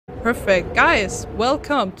Perfect. Guys,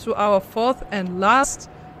 welcome to our fourth and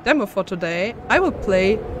last demo for today. I will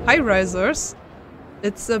play Highrisers.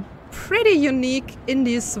 It's a pretty unique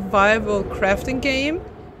indie survival crafting game.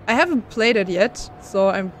 I haven't played it yet, so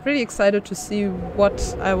I'm pretty excited to see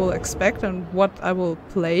what I will expect and what I will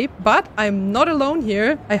play. But I'm not alone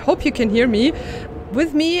here. I hope you can hear me.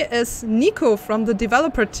 With me is Nico from the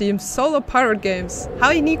developer team, Solar Pirate Games.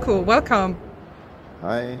 Hi Nico, welcome.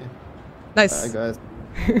 Hi. Nice. Hi guys.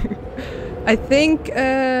 I think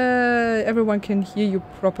everyone can hear you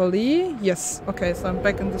properly. Yes, okay, so I'm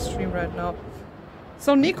back in the stream right now.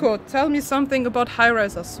 So Nico, tell me something about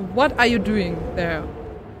Highrisers. What are you doing there?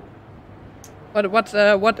 What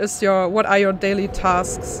are your daily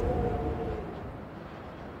tasks?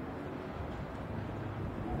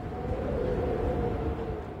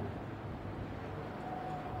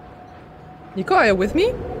 Nico, are you with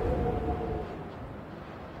me?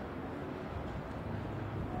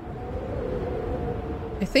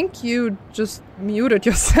 I think you just muted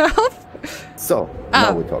yourself. So,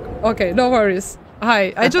 now we're talking. Okay, no worries.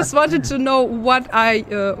 Hi, I just wanted to know what are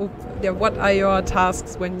your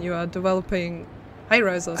tasks when you are developing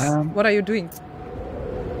Highrisers? What are you doing?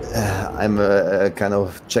 I'm a kind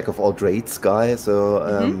of jack of all trades guy, so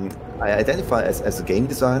I identify as a game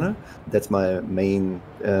designer. That's my main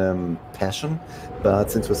passion.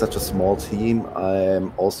 But since we're such a small team,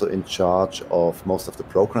 I'm also in charge of most of the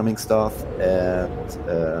programming stuff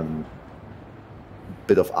and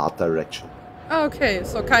bit of art direction. Oh, okay,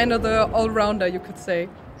 so kind of the all-rounder, you could say.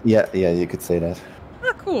 Yeah, you could say that.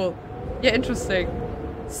 Ah, cool. Yeah, interesting.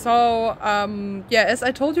 So, yeah, as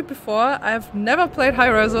I told you before, I've never played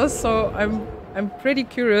Highrisers, so I'm pretty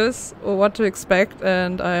curious what to expect,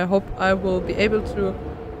 and I hope I will be able to,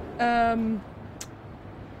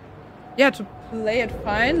 to play it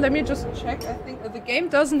fine. Let me just check. I think the game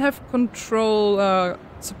doesn't have control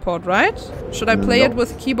support, right? Should I play it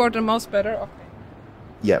with keyboard and mouse better? Okay.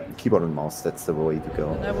 Yeah, keyboard and mouse, that's the way to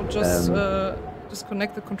go. And I will just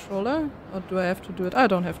disconnect the controller, or do I have to do it? I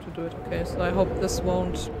don't have to do it. Okay, so I hope this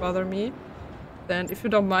won't bother me. Then, if you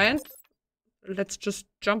don't mind, let's just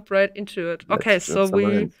jump right into it. Okay, so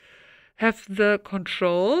we have the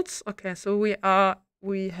controls. Okay, so we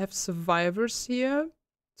have survivors here.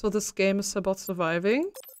 So this game is about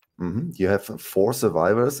surviving. You have 4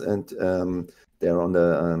 survivors, and they're on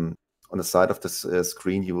the side of the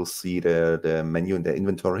screen. You will see the menu in the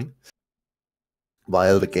inventory.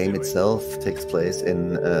 While the game itself takes place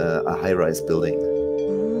in a high-rise building.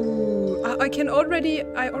 Ooh, I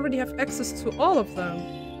already have access to all of them.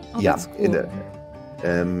 Oh, yeah, that's cool.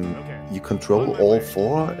 You control all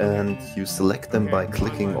 4, and you select them by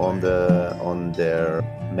clicking on their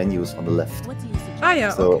menus on the left. Ah,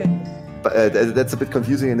 yeah, okay. But that's a bit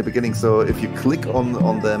confusing in the beginning. So if you click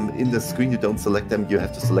on them in the screen, you don't select them. You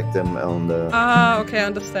have to select them on the. Ah, okay, I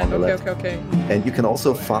understand. Okay. And you can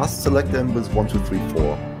also fast select them with 1, 2, 3,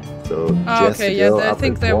 4. So okay, yeah, I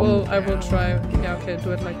think I will try. Yeah, okay,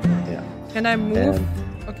 do it like that. Yeah. Can I move?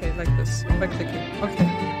 Okay, like this by clicking. Okay.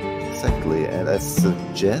 Exactly, and I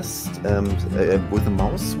suggest with the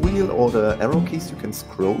mouse wheel or the arrow keys, you can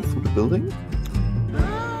scroll through the building.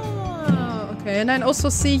 Okay, and I also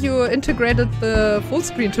see you integrated the full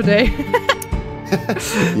screen today.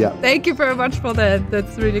 Yeah. Thank you very much for that.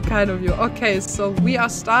 That's really kind of you. Okay, so we are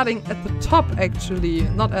starting at the top actually,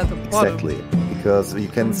 not at the bottom. Exactly, because you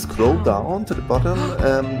can scroll down to the bottom.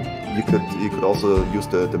 You could also use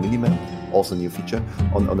the minimap, also a new feature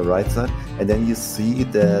on the right side, and then you see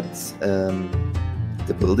that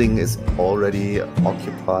the building is already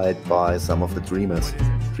occupied by some of the dreamers.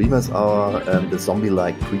 Dreamers are the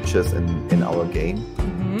zombie-like creatures in our game,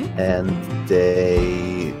 and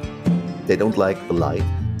they don't like the light,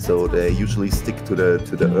 so they usually stick to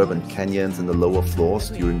the urban canyons and the lower floors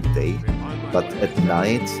during the day. But at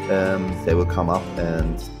night, they will come up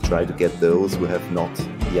and try to get those who have not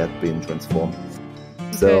yet been transformed.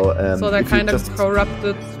 Okay. So they're kind of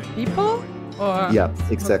corrupted people, or yeah,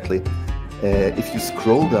 exactly. If you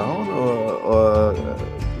scroll down or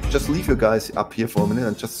just leave your guys up here for a minute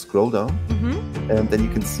and just scroll down, and then you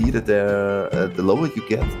can see that the lower you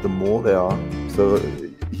get, the more there are. So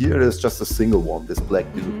here there's just a single one, this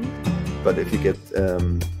black dude. But if you get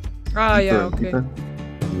deeper,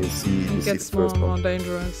 you see it gets more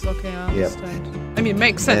dangerous. Okay, I understand. Yeah. I mean,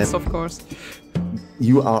 makes sense, of course.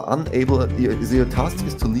 You are unable. Your task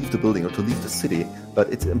is to leave the building or to leave the city, but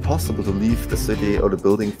it's impossible to leave the city or the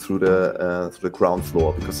building through the ground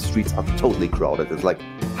floor because the streets are totally crowded. There's like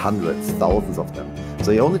hundreds, thousands of them.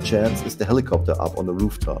 So the only chance is the helicopter up on the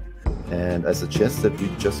rooftop, and I suggest that we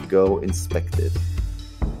just go inspect it.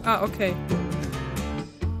 Ah, okay.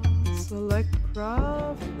 Select crowd.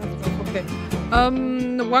 left off. Okay.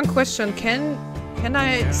 One question. Can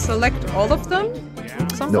I select all of them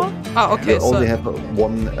somehow? No. Ah, okay. You only have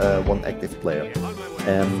one active player.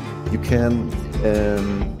 You can,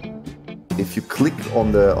 if you click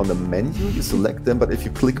on the menu, you select them. But if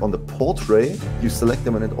you click on the portrait, you select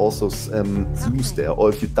them, and it also zooms there. Or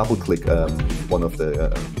if you double click one of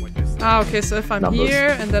the. Okay. So if I'm numbers.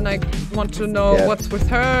 Here and then I want to know what's with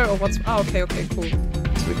her or what's. Oh, okay. Okay. Cool.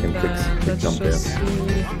 So we can quick Let's jump just there.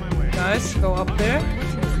 see. Guys, go up there.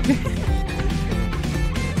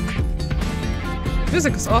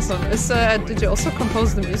 Music is awesome. Did you also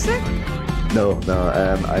compose the music? No.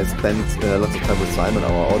 I spent lots of time with Simon,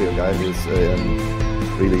 our audio guy, who's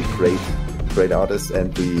really great artist,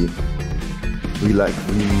 and we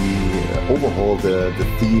overhauled the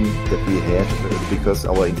theme that we had, because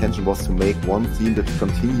our intention was to make one theme that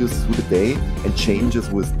continues through the day and changes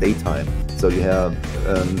with daytime. So you have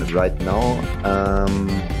right now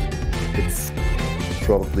it's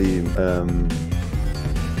probably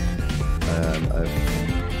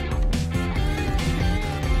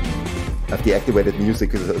I've deactivated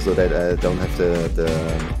music so that I don't have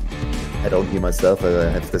I don't hear myself. I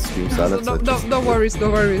have the stream silence. No worries.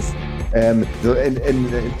 And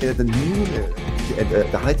the new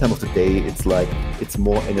at the high time of the day, it's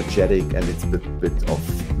more energetic, and it's a bit of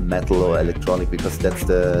metal or electronic, because that's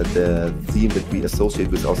the theme that we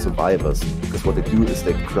associate with our survivors. Because what they do is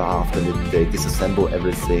they craft and they disassemble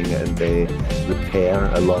everything and they repair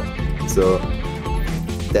a lot. So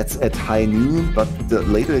that's at high noon, but the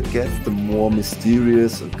later it gets, the more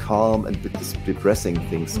mysterious and calm and depressing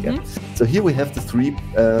things get. So here we have the three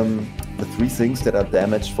things that are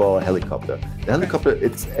damaged for a helicopter. The helicopter,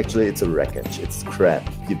 it's a wreckage. It's crap.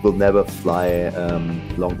 It will never fly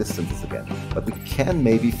long distances again. But we can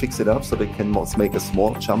maybe fix it up so they can make a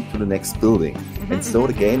small jump to the next building. And so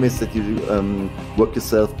the game is that you work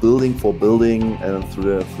yourself building for building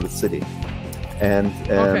through the city. And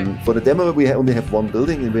for the demo, we only have one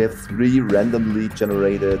building, and we have 3 randomly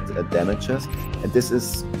generated damages. And this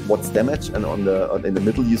is what's damaged, and in the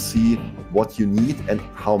middle you see what you need and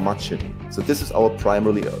how much you need. So this is our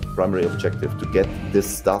primary objective, to get this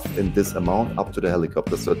stuff in this amount up to the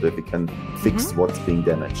helicopter, so that we can fix what's being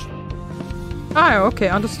damaged. Ah, okay,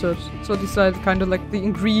 understood. So these are kind of like the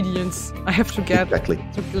ingredients I have to get Exactly.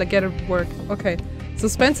 to get it work. Okay. So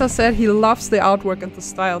Spencer said he loves the artwork and the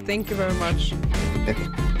style. Thank you very much.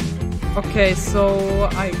 Okay, so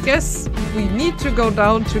I guess we need to go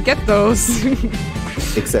down to get those.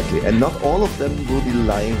 Exactly, and not all of them will be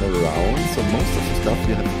lying around, so most of the stuff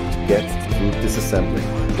you have to get through disassembling.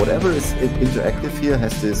 Whatever is interactive here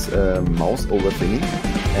has this mouse over thingy,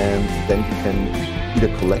 and then you can either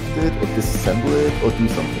collect it or disassemble it or do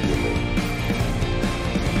something with it.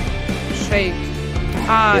 Shake.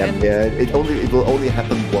 It will only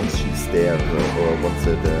happen once she's there, or once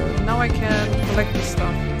it. Now I can collect the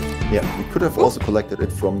stuff. Yeah, we could have also collected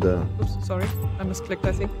it from the. Oops, sorry, I misclicked,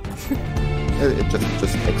 I think.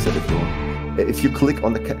 Just exit if you want. If you click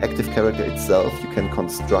on the active character itself, you can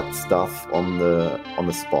construct stuff on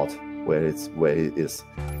the spot where it is.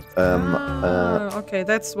 Okay,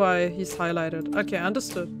 that's why he's highlighted. Okay,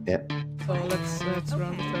 understood. Yeah. So let's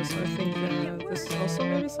run with this. I think this is also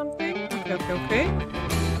maybe something. Okay.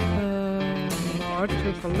 More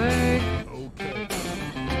to collect.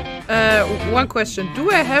 One question.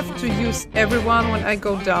 Do I have to use everyone when I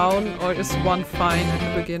go down, or is one fine at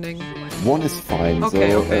the beginning? One is fine.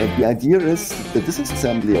 Okay. The idea is that this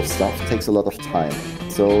assembly of stuff takes a lot of time.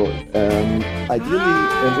 So ideally,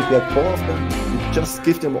 if you have 4 of them, you just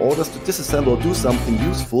give them orders to disassemble or do something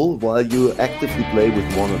useful while you actively play with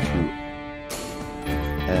 1 or 2.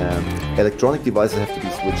 Electronic devices have to be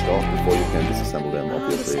switched off before you can disassemble them,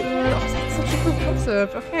 obviously. That's such a cool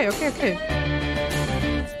concept. Okay.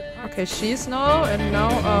 Okay, she's now, and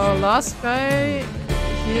now our last guy,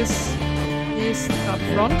 he's up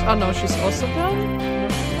front. Oh no, she's also done.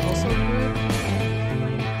 She's also good.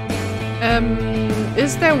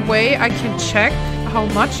 Is there a way I can check how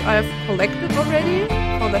much I've collected already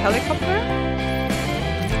for the helicopter?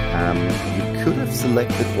 You could have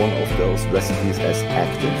selected one of those recipes as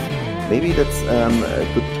active. Maybe that's a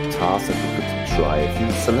good task that you could try. If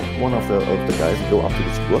you select one of the guys and go up to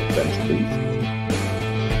this workbench, please.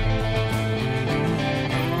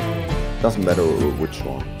 Doesn't matter which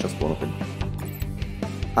one, just one of them.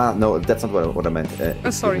 No, that's not what I meant.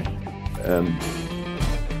 Sorry.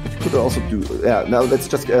 You could also do. Yeah, now let's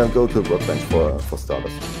just go to the workbench for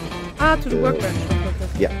starters. To the workbench. Okay.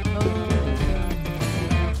 Yeah.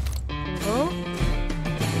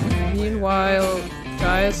 Meanwhile,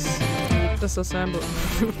 guys, disassemble.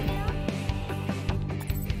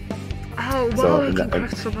 wow, you can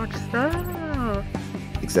craft so much stuff.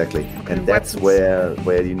 Exactly, Okay, and that's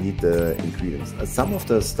where you need the ingredients. Some of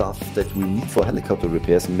the stuff that we need for helicopter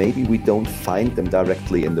repairs, maybe we don't find them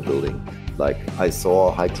directly in the building. Like I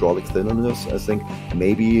saw hydraulic cylinders, I think.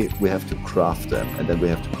 Maybe we have to craft them, and then we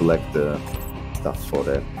have to collect the stuff for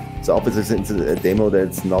that. So obviously it's a demo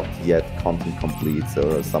that's not yet content complete,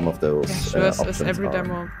 so some of those options it's every are.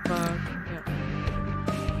 demo, but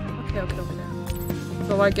yeah. Okay.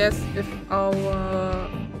 So I guess if our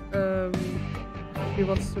he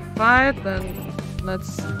wants to fight, then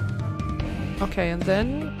let's. Okay, and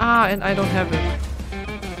then and I don't have it.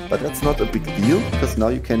 But that's not a big deal because now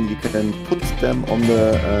you can put them on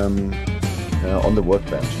the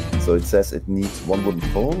workbench. So it says it needs 1 wooden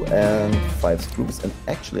pole and 5 screws, and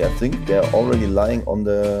actually I think they're already lying on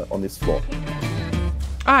this floor.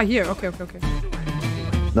 Here. Okay.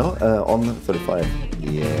 No, on 35.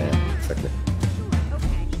 Yeah, exactly.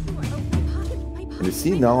 And you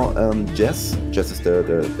see now, Jess is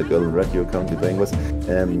the girl in red you're currently playing with.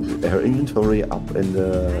 Her inventory up in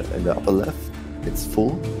the upper left, it's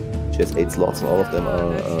full. She has 8 slots, and all of them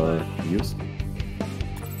are used.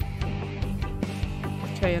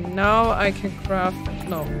 Okay, and now I can craft.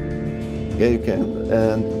 No. Yeah, you can,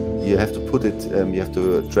 and you have to put it. You have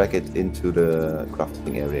to drag it into the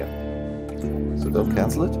crafting area. So don't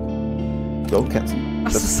cancel it. Don't cancel.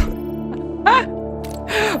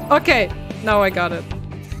 Okay, now I got it.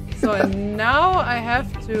 So and now I have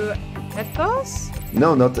to add those?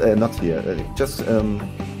 No, not here. Just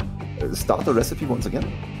start the recipe once again.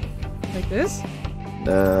 Like this?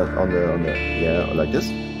 Like this.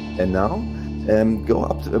 And now go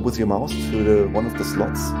up with your mouse to one of the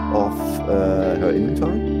slots of her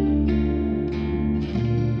inventory.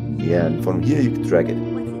 Yeah, and from here you can drag it.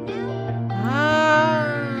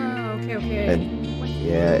 Okay. And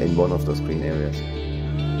yeah, in one of those green areas.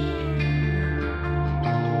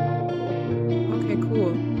 Okay,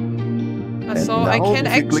 cool. And so I can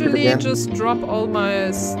if you click it actually again, just drop all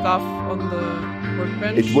my stuff on the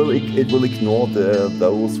workbench. It will ignore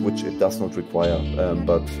those which it does not require,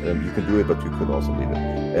 but you can do it, but you could also leave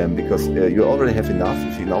it because you already have enough.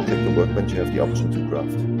 If you now click the workbench, you have the option to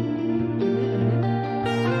craft.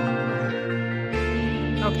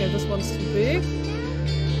 Okay, this one's too big.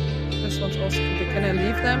 This one's also too big. Can I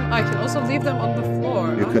leave them? I can also leave them on the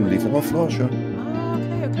floor. You can leave them on the floor, sure.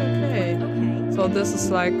 Okay. So this is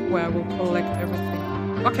like where I will collect everything.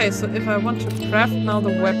 Okay, so if I want to craft now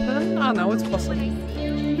the weapon, now it's possible.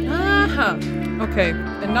 Aha! Okay,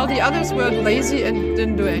 and now the others were lazy and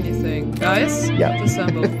didn't do anything. Guys,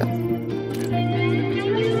 disassemble.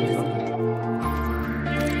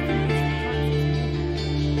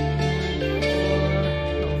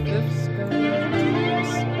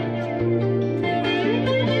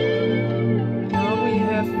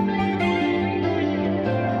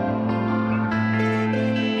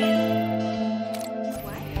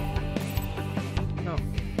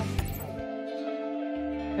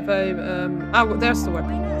 There's the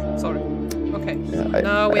weapon. Sorry. Okay. Yeah,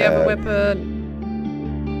 now we have a weapon.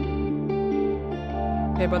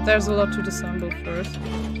 Okay, but there's a lot to disassemble first.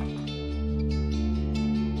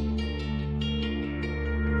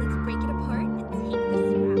 Let's break it apart and take the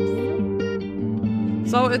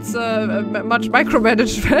scraps. So it's much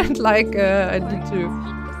micromanagement. Like I need to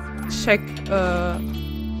check,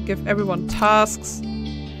 give everyone tasks.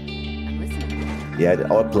 Yeah,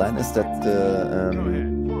 our plan is that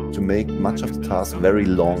to make much of the task very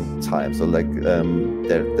long time. So like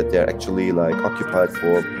they're actually like occupied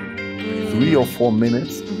for 3 or 4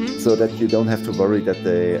 minutes, so that you don't have to worry that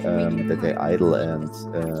they idle and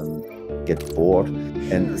get bored,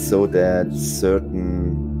 and so that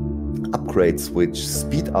certain upgrades which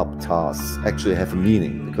speed up tasks actually have a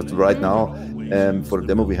meaning. Because right now, for the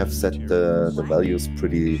demo, we have set the values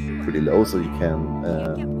pretty low, so you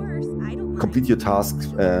can complete your tasks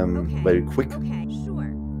very quick.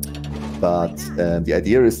 But the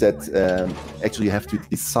idea is that actually you have to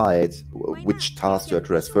decide which task to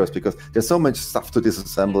address first, because there's so much stuff to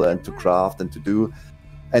disassemble and to craft and to do,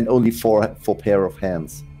 and only four pair of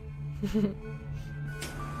hands.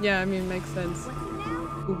 Yeah, I mean, makes sense.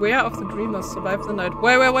 Beware of the dreamers, survive the night.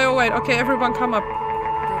 Wait. Okay, everyone come up.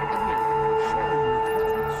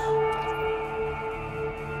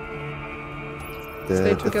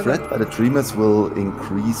 The threat by the dreamers will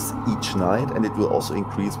increase each night, and it will also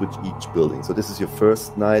increase with each building. So this is your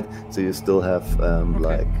first night, so you still have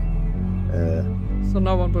so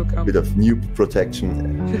no one will come. A bit of new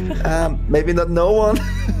protection. Maybe not no one,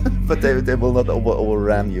 but they will not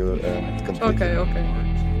overrun you completely. Okay.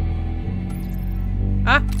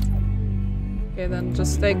 Okay, then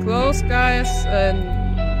just stay close, guys, and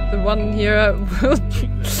the one here will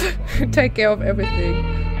take care of everything.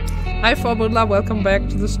 Hi Formula, welcome back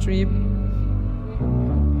to the stream.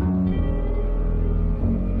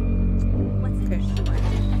 Okay.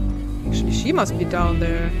 Actually, she must be down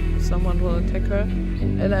there. Someone will attack her.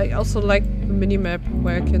 And I also like the mini-map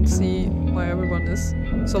where I can see where everyone is.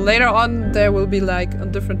 So later on there will be like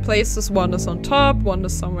on different places. One is on top, one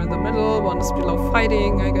is somewhere in the middle, one is below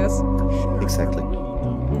fighting, I guess. Exactly.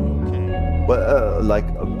 Well, like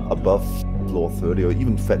above floor 30 or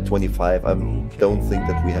even 25, I don't think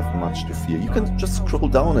that we have much to fear. You can just scroll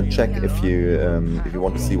down and check if you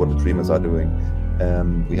want to see what the dreamers are doing.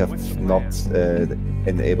 We have not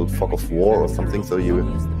enabled fog of war or something, so you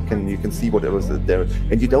can see whatever's there,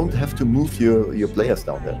 and you don't have to move your players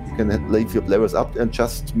down there. You can leave your players up and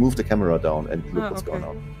just move the camera down and look what's going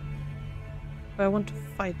on. I want to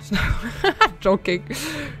fight now. Joking.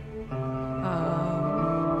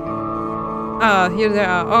 Here they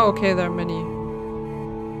are. Oh, okay, there are many.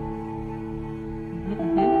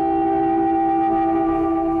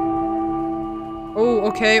 Oh,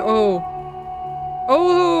 okay. Oh,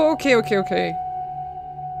 okay.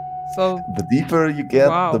 So the deeper you get,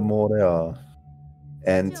 wow. the more there are,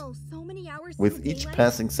 and Still, so many hours with till each daylight?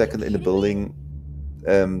 passing second Are in the you kidding me?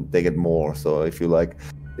 building, they get more. So if you like,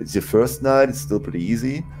 it's your first night, it's still pretty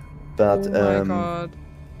easy, but oh my god.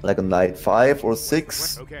 like on night 5 or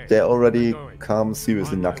 6, they already come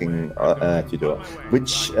seriously knocking at your door.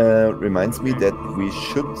 Which reminds me that we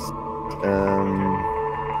should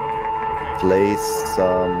place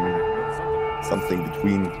something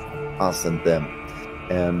between us and them.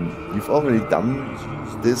 You've already done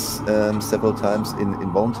this several times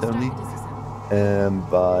involuntarily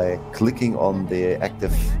by clicking on the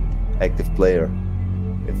active player.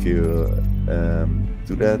 If you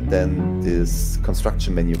do that, then this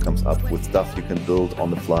construction menu comes up with stuff you can build on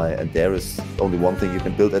the fly, and there is only one thing you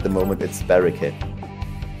can build at the moment. It's barricade.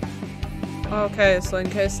 Okay, so in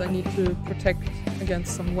case I need to protect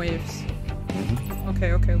against some waves. Okay,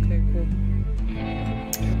 cool.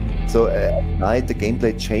 So at night the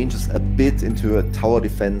gameplay changes a bit into a tower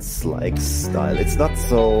defense-like style. It's not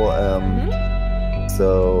so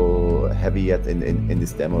so heavy yet in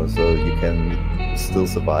this demo, so you can still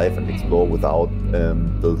survive and explore without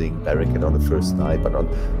building barricade on the first night. But on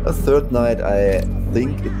a third night, I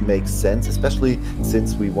think it makes sense, especially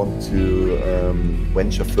since we want to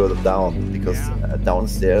venture further down, because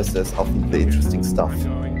downstairs there's often the interesting stuff.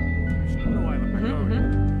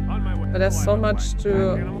 But there's so much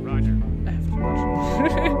to... I have to watch.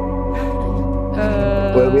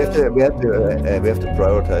 Well, we have to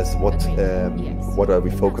prioritize what are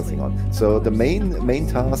we focusing on. So the main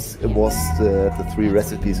task was the 3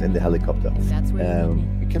 recipes in the helicopter.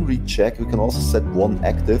 We can recheck. We can also set one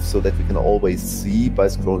active so that we can always see by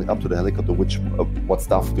scrolling up to the helicopter what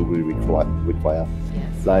stuff do we require.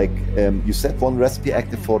 Yes. Like you set one recipe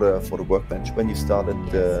active for the workbench when you started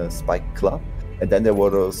the Spike Club. And then there were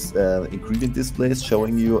those ingredient displays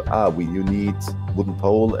showing you, you need wooden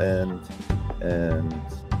pole and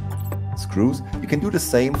screws. You can do the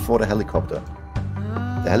same for the helicopter.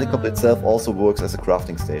 The helicopter itself also works as a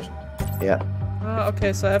crafting station. Yeah.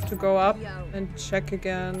 Okay, so I have to go up and check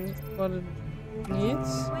again what it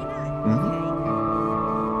needs.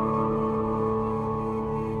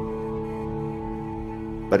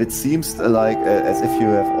 But it seems like as if you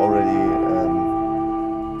have already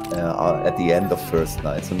are at the end of first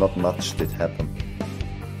night, so not much did happen.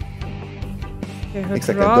 Okay,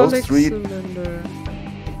 exactly. Those 3. Cylinder.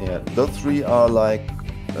 Yeah, those 3 are like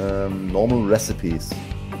normal recipes.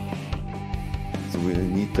 So we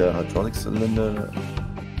need the hydraulic cylinder,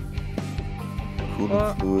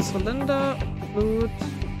 coolant fluid. Cylinder, fluid,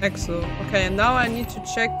 exo. Okay, and now I need to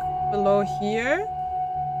check below here.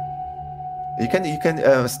 You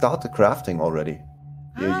can start the crafting already.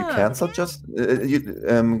 You cancel just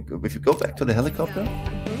if you go back to the helicopter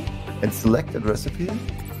and select a recipe,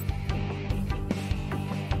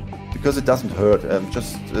 because it doesn't hurt.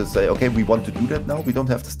 Just say, okay, we want to do that now. We don't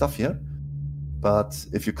have the stuff here, but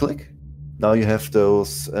if you click, now you have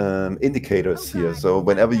those indicators here. So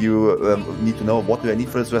whenever you need to know what do I need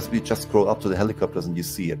for this recipe, just scroll up to the helicopters and you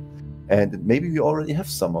see it. And maybe we already have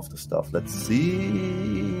some of the stuff. Let's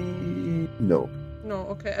see. No. No.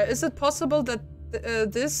 Okay. Is it possible that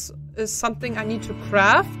this is something I need to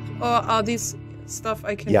craft, or are these stuff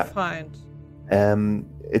I can find?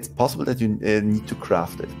 It's possible that you need to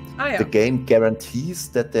craft it. Yeah. The game guarantees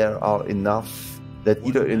that there are enough, that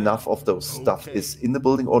either enough of those stuff is in the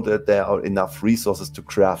building or that there are enough resources to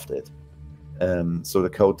craft it. So the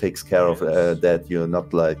code takes care of that you're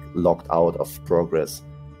not like locked out of progress.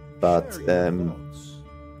 But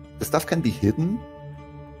the stuff can be hidden.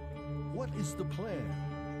 is the plan?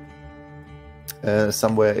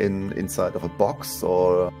 Somewhere inside of a box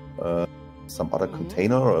or some other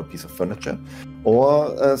container or a piece of furniture.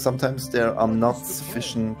 Or sometimes there are not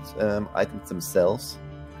sufficient items themselves.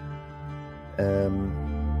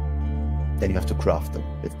 Then you have to craft them,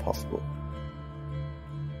 if possible.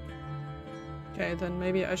 Okay, then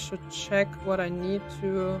maybe I should check what I need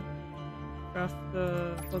to craft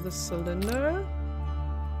for the cylinder.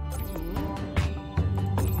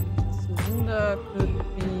 Cylinder could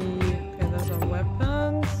be... Okay, those are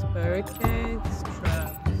weapons, barricades,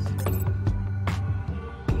 traps.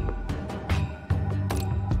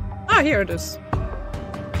 Ah, here it is.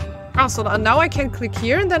 Ah, so now I can click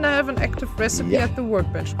here and then I have an active recipe at the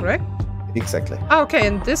workbench, correct? Exactly. Ah, okay,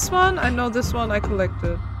 and this one, I know this one I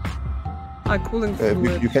collected. Ah, cooling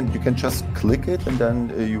fluid. You can just click it and then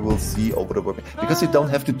you will see over the workbench. Because you don't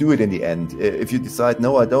have to do it in the end. If you decide,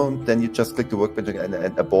 no, I don't, then you just click the workbench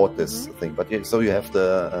and abort this thing. But so you have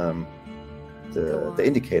the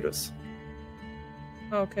indicators.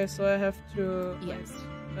 Okay, so I have to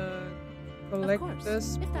collect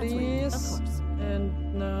this, please. And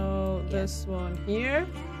now this one here.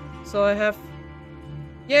 So I have...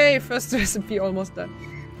 Yay, first recipe almost done.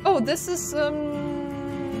 Oh, this is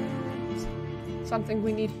something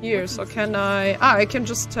we need here. So can I... Ah, I can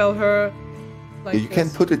just tell her like you can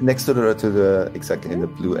put it next to the exactly in the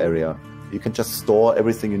blue area. You can just store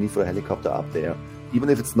everything you need for a helicopter up there. Even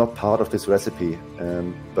if it's not part of this recipe.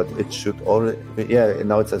 But it should already... Yeah,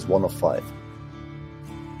 now it says 1 of 5.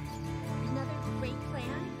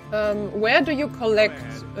 Where do you collect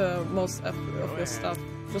most of your stuff?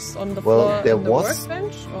 Just on the floor in the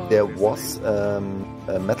workbench? Or? There was a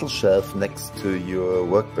metal shelf next to your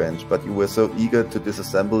workbench, but you were so eager to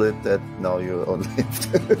disassemble it that now you only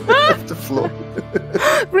have the floor.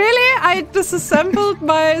 Really? I disassembled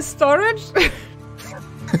my storage?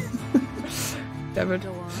 Damn it.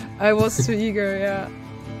 I was too eager, yeah.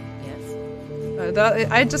 Yes.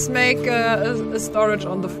 I just make a storage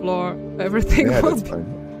on the floor. Everything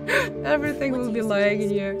everything will be lying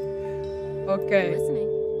here. Okay.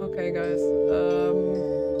 Okay, guys.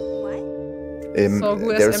 So who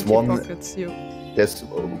has empty pockets? You. There's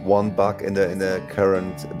one bug in the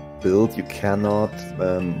current build. You cannot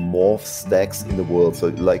morph stacks in the world. So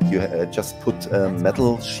like you just put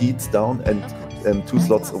metal sheets down and 2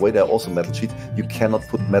 slots away there are also metal sheets. You cannot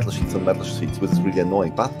put metal sheets on metal sheets, which is really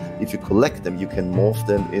annoying. But if you collect them, you can morph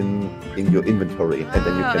them in your inventory, and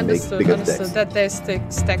then you can make bigger stacks. That they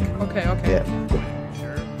stack. Okay. Yeah.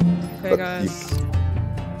 Okay, but guys.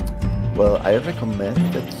 Well, I recommend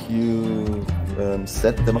that you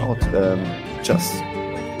set them out. Just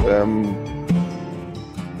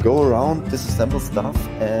go around, disassemble stuff,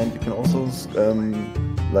 and you can also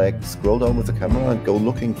like scroll down with the camera and go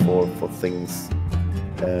looking for things.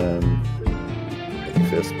 Maybe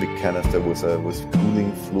there's a big canister with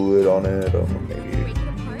cooling fluid on it, or maybe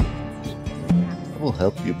that will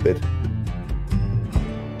help you a bit.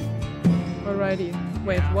 Alrighty.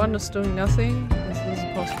 Wait, one is doing nothing. This is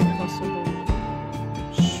possible.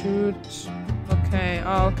 Shoot. Okay,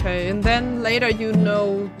 okay. And then later you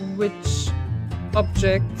know which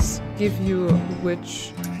objects give you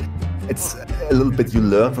which. It's a little bit you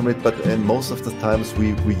learn from it, but most of the times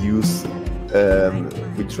we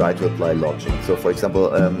try to apply logic. So, for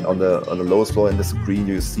example, on the lowest floor in the screen,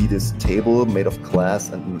 you see this table made of glass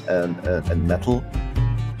and metal.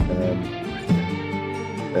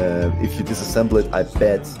 If you disassemble it, I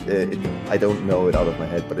bet I don't know it out of my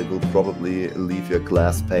head, but it will probably leave you a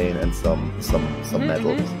glass pane and some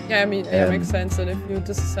metal. Yeah, I mean, it makes sense that if you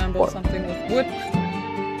disassemble something with wood.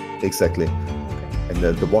 Exactly. And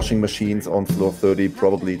the washing machines on floor 30,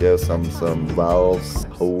 probably there's some valves,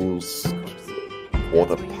 hose,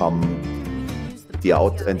 water pump. The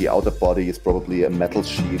outer body is probably a metal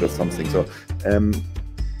sheet or something. So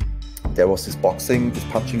there was this punching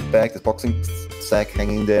bag, this boxing sack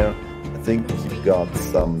hanging there. I think you got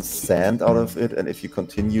some sand out of it, and if you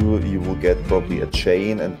continue, you will get probably a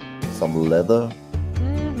chain and some leather.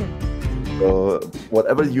 So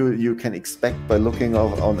whatever you can expect by looking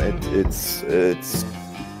on it, it's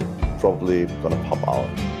probably gonna pop out.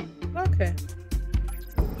 Okay.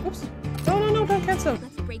 Oops. No, don't cancel.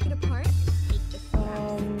 Let's break it apart.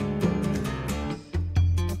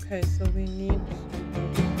 Okay, so we need.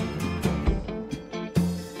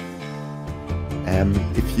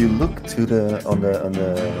 If you look on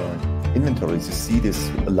the inventories, you see this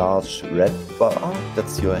large red bar.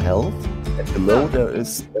 That's your health. And below there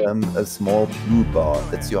is a small blue bar.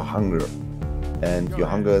 That's your hunger. And your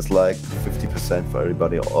hunger is like 50% for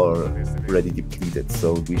everybody already depleted.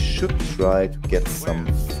 So we should try to get some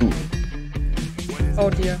food. Oh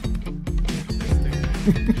dear.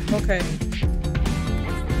 Okay.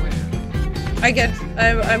 I get.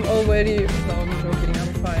 I'm already. No, I'm joking.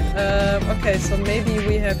 I'm fine. Okay, so maybe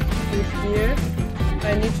we have food here.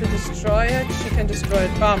 I need to destroy it. She can destroy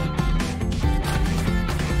it. Bam.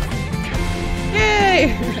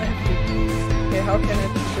 Yay! Okay, how can I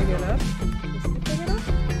pick it up?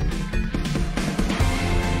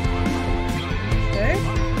 Okay.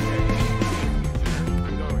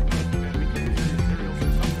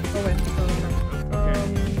 Oh wait, no.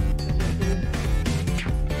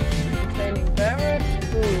 Containing beverage,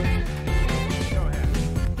 food.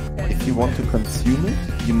 Okay. If you want to consume it,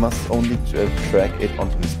 you must only drag it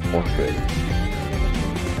onto his portrait.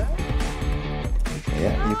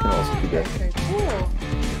 Yeah, you can also do that. Okay, cool.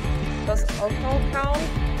 Does alcohol count?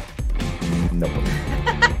 No.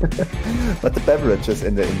 But the beverages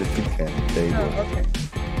in the tin can, they will. Okay.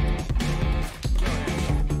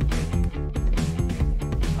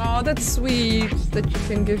 Oh, that's sweet that you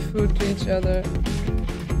can give food to each other.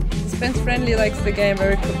 Spence Friendly likes the game,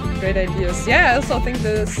 very cool, great ideas. Yeah, I also think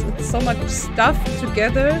there's so much stuff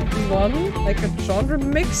together in one, like a genre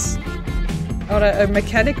mix. Or a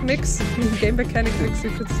mechanic mix, game mechanic mix,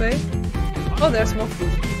 you could say. Oh, there's more food,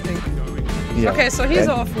 I think. Yeah. Okay, so he's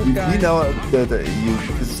our food guy. You know, you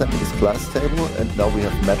assemble this glass table, and now we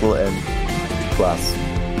have metal and glass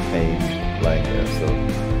pane lying there. So,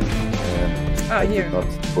 I here. did not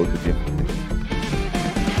pull it here.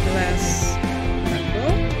 Glass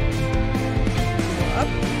metal. Go up.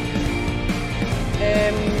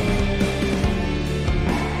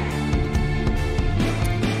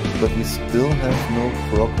 But we still have no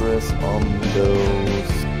progress on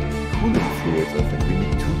those cooling fluids. I think we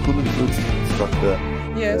need 2 cooling fluids to construct the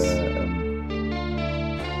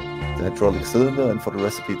hydraulic cylinder, and for the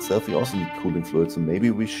recipe itself we also need cooling fluids. So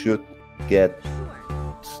maybe we should get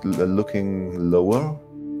looking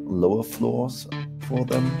lower floors for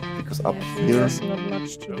them, because up here there's not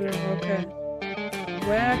much to do. Okay.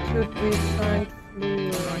 Where could we find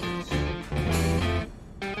fluids?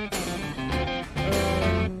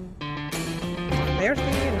 There's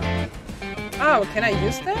the Oh, can I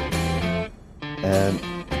use that?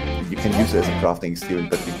 You can use it as a crafting exterior,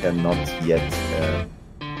 but you cannot yet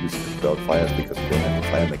use it to build fires because we don't have a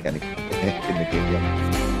fire mechanic in the game yet.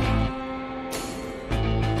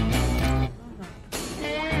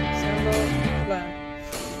 Assemble plan.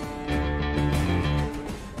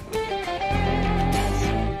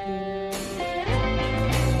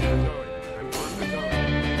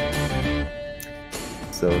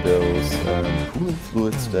 So those cooling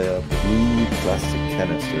fluids, they are blue plastic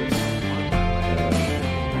canisters.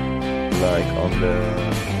 Like on the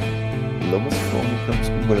lowest floor when it comes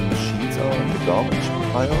to where the machines are, the garbage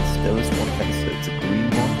piles, there is one canister. It's a green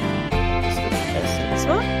one. It's acid. This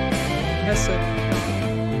one? Acid.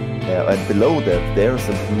 Yeah, and below that, there's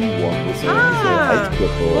a blue one with a ice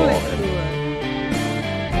clipper on it.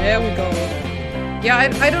 There we go. Yeah,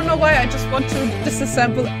 I don't know why, I just want to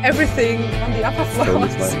disassemble everything on the upper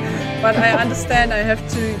floors. But I understand I have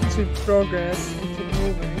to progress and keep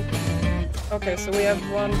moving. Okay, so we have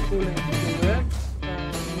one cooling fluid.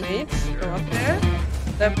 Mate, go up there.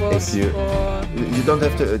 That was for... You don't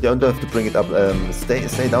have to bring it up.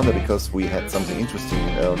 Stay down there, because we had something interesting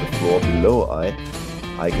on the floor below I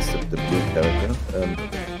guess the blue character.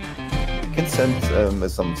 You can send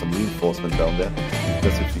some reinforcement down there,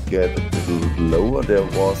 because if you get a little lower, there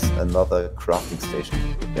was another crafting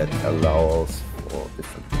station that allows for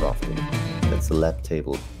different crafting. That's the lab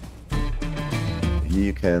table. Here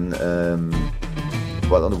you can,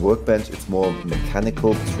 well, on the workbench it's more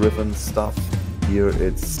mechanical driven stuff. Here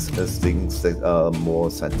it's things that are more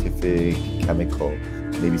scientific, chemical,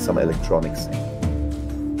 maybe some electronics.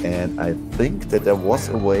 And I think that there was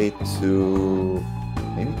a way to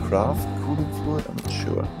maybe craft cooling fluid, I'm not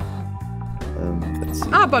sure. Let's see.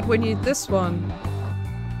 But we need this one.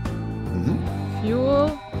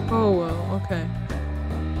 Fuel. Oh well, okay.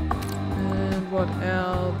 And what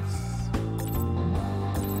else?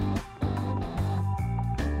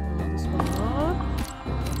 This one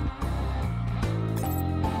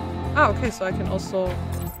not. Okay, so I can also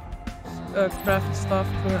craft stuff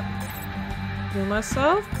to heal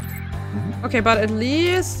myself. Okay, but at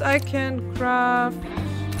least I can craft...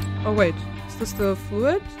 Oh wait, is this the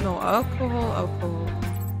fluid? No, alcohol.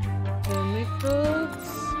 Chemicals.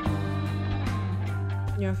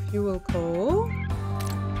 Yeah, fuel coal.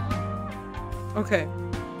 Okay.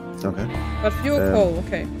 Okay. But fuel coal,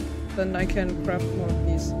 okay. Then I can craft more of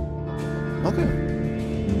these. Okay.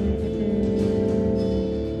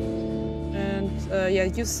 And yeah,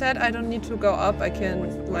 you said I don't need to go up, I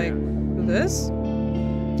can like do this?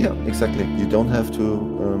 Yeah, exactly. You don't have to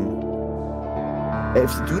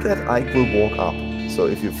If you do that, Ike will walk up. So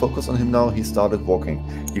if you focus on him now, he started walking.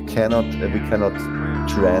 You cannot, we cannot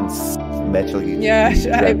trans magically. Yeah,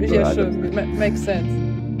 yeah, sure. Makes sense.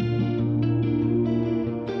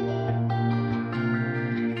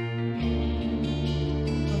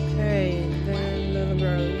 Okay, then little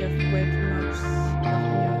girl, you have way too much stuff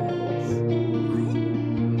in your house.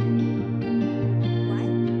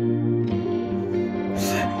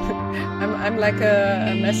 I'm like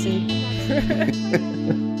a messy.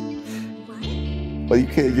 But you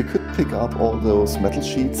could pick up all those metal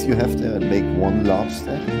sheets you have there and make one large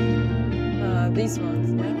stack. These ones,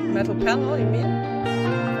 yeah. Metal panel, you mean?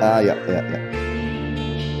 Yeah. Metal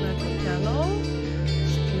panel.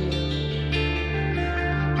 Steel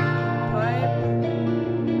pipe.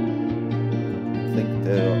 I think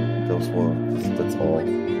those were, that's all.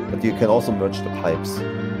 But you can also merge the pipes.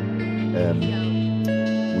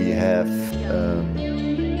 We have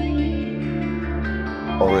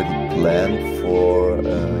already planned for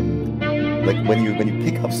like when you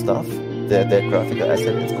pick up stuff, their graphical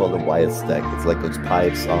asset is called a wire stack. It's like those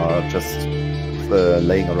pipes are just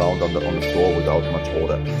laying around on the floor without much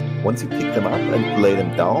order. Once you pick them up and lay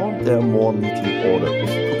them down, they're more neatly ordered. If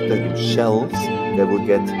you put them in shelves, they will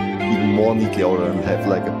get even more neatly ordered and have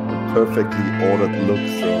like a perfectly ordered look.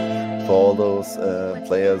 So for all those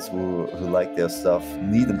players who like their stuff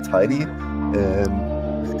neat and tidy,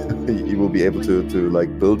 you will be able to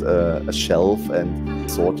like build a shelf and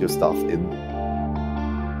sort your stuff in.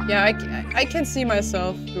 Yeah, I can see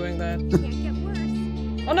myself doing that. Can't get worse.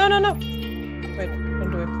 Oh, no. Wait,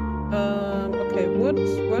 don't do it. Okay, wood.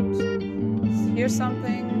 Here's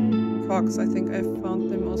something. Cogs, I think I found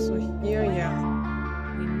them also here, yeah.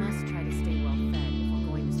 We must try to stay well fed if we're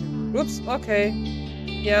going to survive. Oops, okay.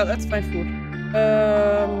 Yeah, let's find food.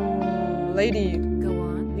 Lady. Go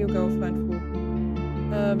on. You go find food.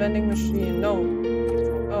 Vending machine, no.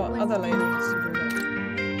 Oh, other lady has to do that.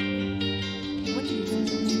 What do you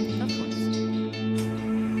suggest? Of course.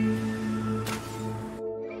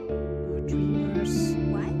 Dreamers.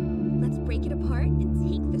 What? Let's break it apart and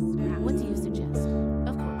take the scraps. What do you suggest?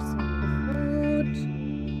 Of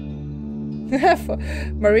Food.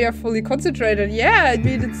 Maria fully concentrated. Yeah, I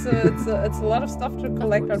mean it's a lot of stuff to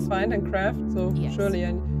collect and find and craft. So Yes. surely,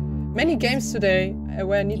 and many games today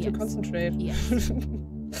where I need to Yes. concentrate. Yes.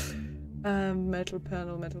 Metal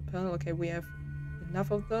panel. Okay, we have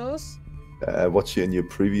enough of those. I watched you in your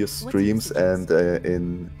previous What do you streams, and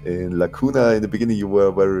in Lacuna in the beginning you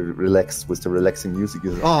were very relaxed with the relaxing music.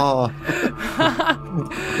 You said,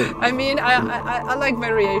 I mean, I like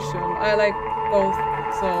variation. I like both,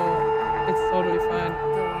 so it's totally fine.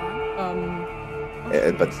 Go on.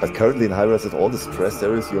 but currently in Highrisers, all the stress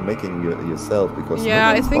areas you're making yourself because Yeah,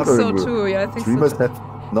 I nobody's think so bothering you. too. Yeah, I think Dreamers so. have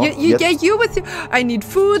not You yet. you with you. I need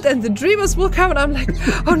food, and the dreamers will come, and I'm like,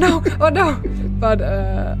 oh no. But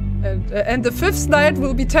and the fifth night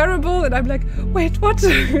will be terrible, and I'm like, wait, what?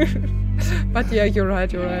 But yeah, you're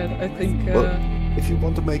right. I think. Well, if you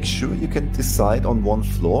want to make sure, you can decide on one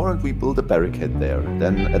floor and we build a barricade there.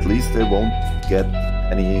 Then at least they won't get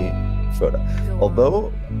any further.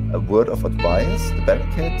 Although, a word of advice: the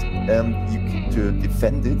barricade, to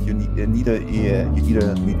defend it, you either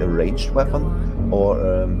need a ranged weapon or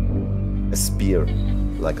a spear,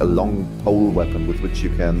 like a long pole weapon with which you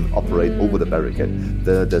can operate over the barricade.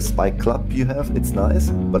 The spike club you have, it's nice,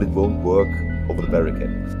 but it won't work over the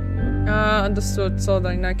barricade. Understood. So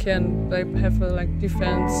then I can have a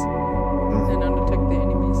defense and unattack the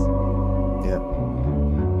enemies.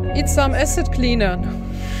 Yeah. Eat some acid cleaner.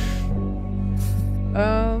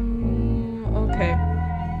 Okay.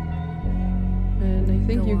 And I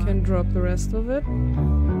think Go you on. can drop the rest of it.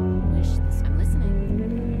 Wish this. I'm listening.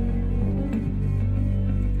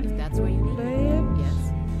 If that's where you need Play me. it. Yes.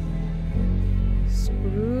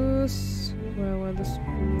 Screws. Where were the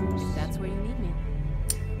screws? If that's where you need me.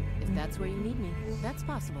 If that's where you need me. That's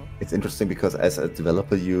possible. It's interesting because as a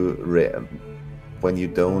developer, when you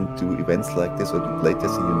don't do events like this or do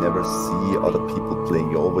playtesting, you never see other people playing.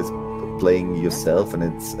 You're always playing yourself, and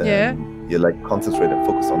it's you're like concentrated,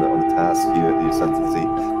 focused on the task you suddenly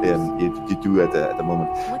you do at the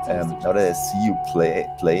moment. What do you suggest? Now that I see you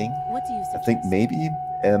playing, What do you I suggest? think maybe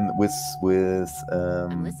with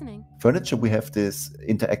I'm listening. furniture we have this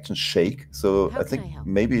interaction shake. So How I can think I help?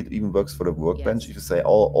 maybe it even works for the workbench. Yes. If you say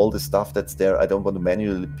all the stuff that's there, I don't want to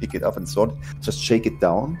manually pick it up and sort it, just shake it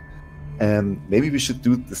down. Maybe we should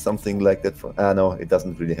do something like that for. No, it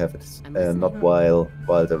doesn't really have it. I'm listening. Not while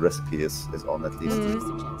the recipe is on at least. What do you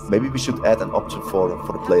suggest? Maybe we should add an option for the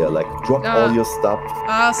player, like drop all your stuff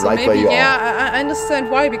So right where maybe, you yeah, are. I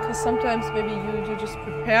understand why, because sometimes maybe you just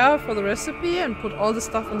prepare prepare for the recipe and put all the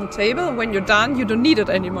stuff on the table. And when you're done, you don't need it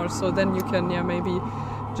anymore. So then you can, yeah, maybe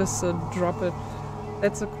just drop it.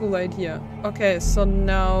 That's a cool idea. Okay, so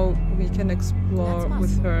now we can explore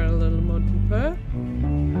with her a little more deeper.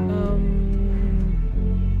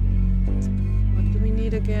 What do we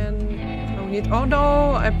need again? Oh, we need. Oh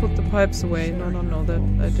no! I put the pipes away. No. That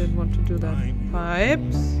I didn't want to do that.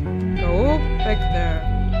 Pipes. Go back there.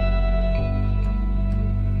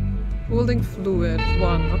 Cooling fluid.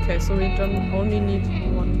 1. Okay, so we don't only need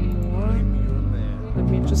 1 more. Let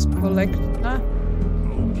me just collect.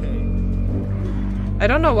 I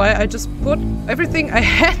don't know why I just put everything I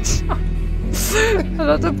had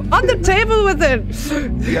on the table with it.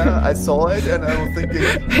 Yeah, I saw it and I was thinking.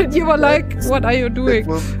 And you were like, "What are you doing?" It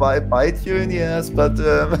will bite you in the ass, but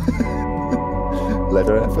let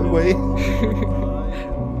her have her way.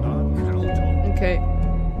 Okay.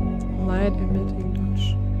 Light emitting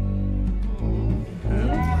dodge.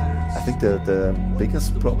 I think the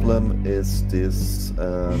biggest problem is this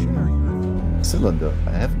cylinder.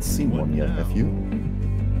 I haven't seen one yet. Have you?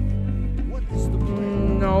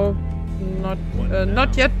 No,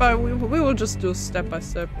 not yet. But we will just do step by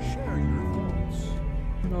step.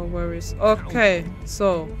 No worries. Okay,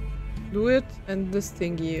 so fluid and this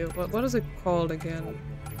thingy. What is it called again?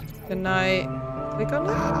 Can I click on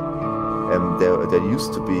it? There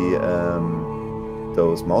used to be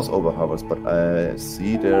those mouse overhovers, but I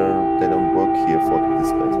see they don't work here for the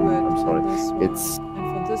displays. I'm sorry. It's and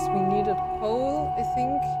for this we needed coal, I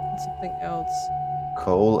think, and something else.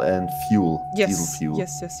 coal and fuel. Yes. Diesel fuel.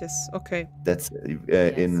 Yes. Okay. That's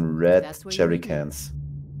in red jerry cans.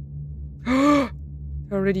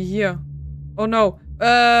 Already here. Oh no.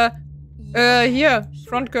 Here,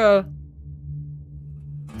 front girl.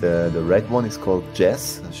 The red one is called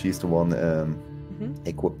Jess. She's the one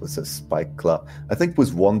equipped with a spike club. I think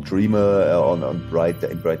with one dreamer in bright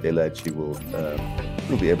daylight, she will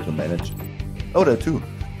be able to manage. Oh, there are 2.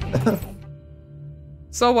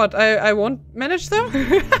 So what? I won't manage them?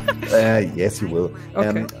 Yes, you will.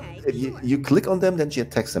 Okay. You click on them, then she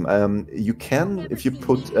attacks them. You can, if you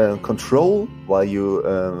put control while you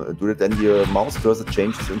do it, then your mouse cursor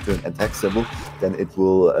changes into an attack symbol, then it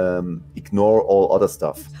will ignore all other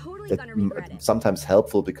stuff. That's sometimes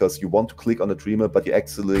helpful because you want to click on the dreamer, but you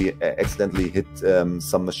actually accidentally hit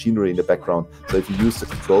some machinery in the background. So if you use the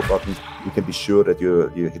control button, you can be sure that you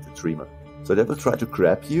hit the dreamer. So they will try to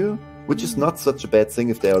grab you, which is not such a bad thing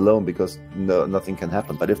if they're alone, because nothing can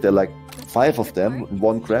happen. But if there are like 5 of them,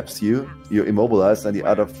 one grabs you, you're immobilized, and the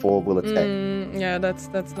other 4 will attack. Yeah, that's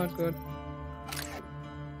not good.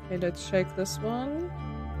 Okay, let's check this one.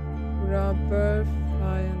 Rubber,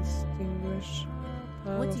 fire extinguisher.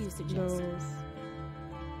 What do you suggest?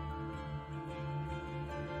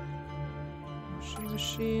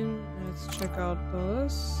 Machine. Let's check out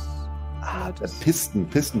those. A piston.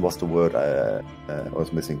 Piston was the word I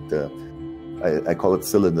was missing. I call it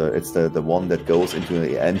cylinder. It's the one that goes into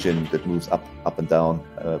the engine that moves up and down.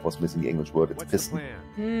 Was missing the English word. It's piston.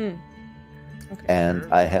 Okay. And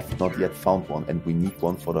I have not yet found one, and we need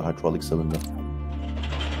one for the hydraulic cylinder.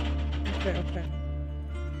 Okay.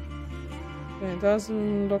 It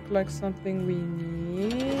doesn't look like something we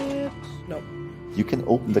need. No. You can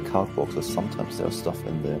open the card boxes. Sometimes there's stuff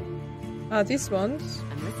in there. These ones.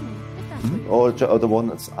 I'm listening. Or the one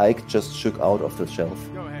that Ike just shook out of the shelf.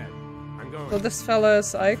 Go ahead. I'm going. So this fella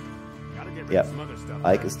is Ike. Gotta get rid Yeah. of some other stuff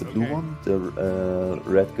Ike first, is the blue okay? one. The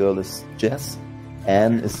red girl is Jess.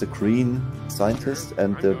 Anne is the green scientist,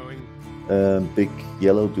 and the big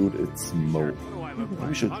yellow dude is Mo. What do I look like?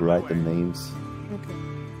 We should write the names. Okay.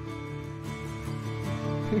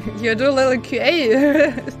 You do a little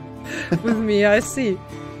QA with me, I see.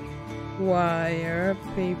 Wire,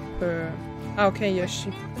 paper. Okay, yeah,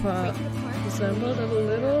 she assembled it a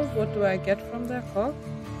little. What do I get from there? Oh.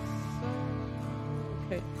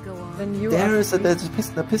 Okay. Go on. Then you There's a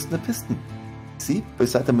piston. See,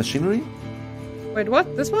 beside the machinery? Wait,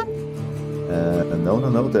 what? This one?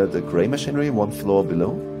 No, the gray machinery, 1 floor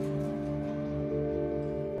below.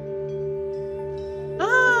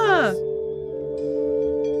 Ah!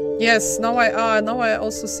 Yes, now I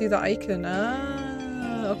also see the icon.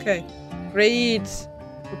 Ah, okay. Great.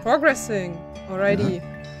 We're progressing already.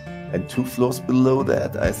 And 2 floors below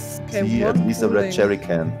that, I see at one least a red cooling. jerry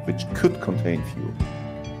can, which could contain fuel.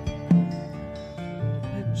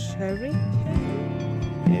 A cherry?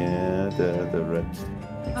 Yeah, the red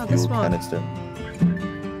This fuel one. canister.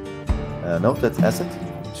 No, that's acid.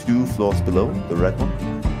 2 floors below, the red one.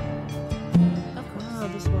 Ah,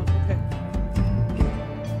 this one. Okay.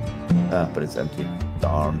 But it's empty.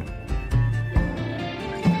 Darn.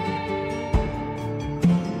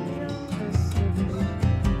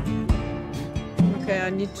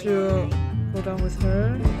 need to go down with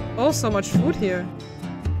her. Oh, so much food here.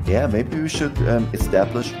 Yeah, maybe we should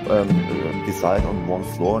establish, decide on one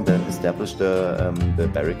floor and then establish the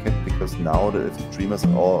barricade, because now if the dreamers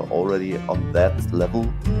are already on that level,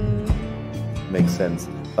 makes sense.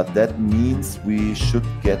 But that means we should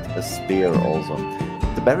get a spare also.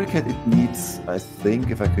 The barricade, it needs, I think,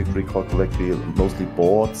 if I could recall correctly, mostly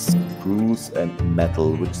boards, screws, and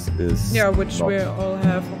metal, which is which we all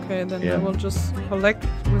have. Okay, then I will just collect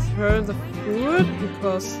with her the food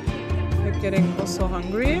because we're getting also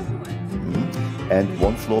hungry. And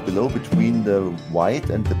one floor below, between the white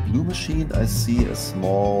and the blue machine, I see a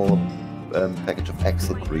small package of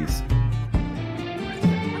axle grease.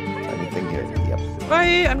 Anything here? Yep.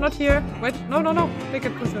 Wait, I'm not here. Wait, no. Take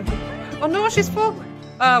it with her. Oh no, she's full.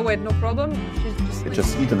 Wait, no problem. She's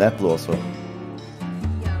just eat an apple or so.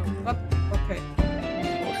 What? Okay.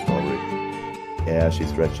 Oh, sorry. Yeah,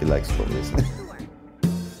 she's red. She likes strawberries.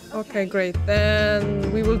 Okay, great.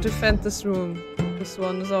 Then we will defend this room. This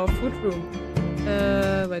one is our food room.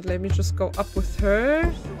 Wait, let me just go up with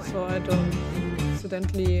her so I don't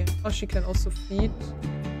accidentally... Oh, she can also feed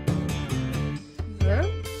her.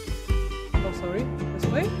 Oh, sorry. This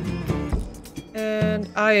way. And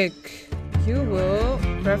Ike, you will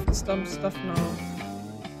craft some stuff now.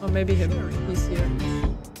 Or maybe him. He's here.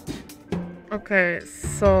 Okay,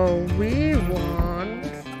 so we want...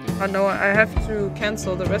 Oh no, I have to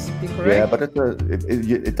cancel the recipe, correct? Yeah, but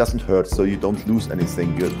it doesn't hurt, so you don't lose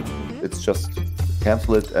anything. It's just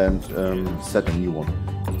cancel it and set a new one.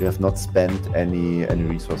 You have not spent any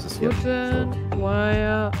resources yet. Wooden,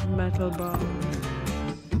 wire, metal bar.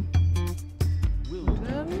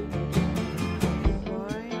 Wooden,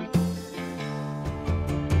 wire.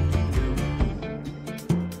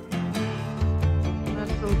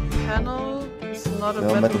 Metal panel is not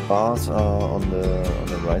a metal bars are on the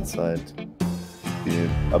right side,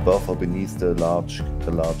 above or beneath the large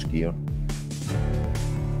gear.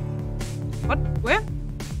 What? Where?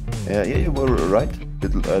 Yeah, you were right.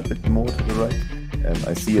 A bit more to the right.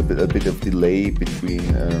 I see a bit of delay between.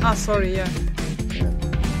 Sorry. Yeah.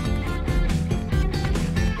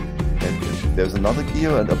 And there's another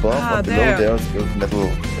gear, and above and below there's metal.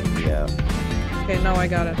 Yeah. Okay, now I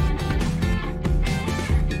got it.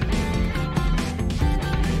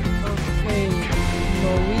 Okay,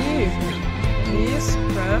 Marie, please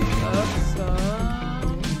craft us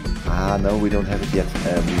some. No, we don't have it yet.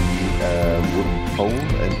 We need a wooden pole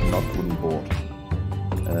and not wooden board.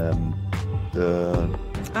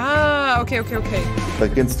 Okay. But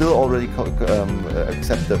you can still already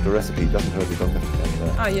accept the recipe. It doesn't hurt. You don't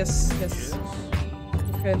have to. Yes.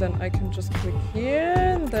 Okay, then I can just click here,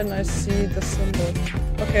 and then I see the symbol.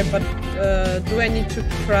 Okay, but do I need to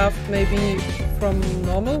craft maybe from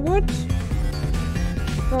normal wood?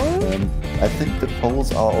 I think the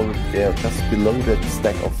poles are already there, just below that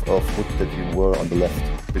stack of wood that you were on the left,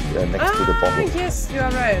 next to the bottle. Yes, you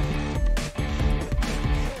are right.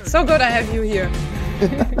 So good I have you here.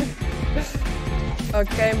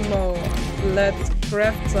 Okay, Mo, let's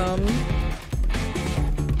craft some.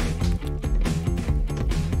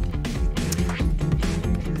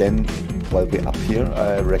 Then, while we're up here,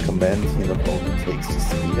 I recommend he not only takes the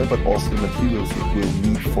spear, but also the materials we will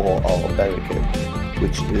need for our barricade,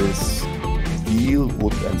 which is steel,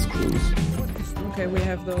 wood, and screws. Okay, we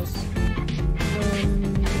have those.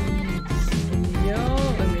 Steel.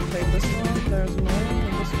 Let me take this one. There's more.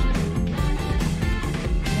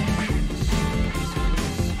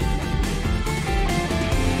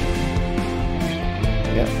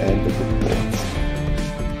 Yeah, and the good boards.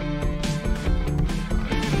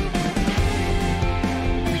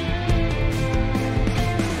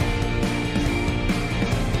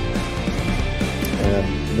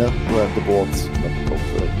 No, the boards, not the boards.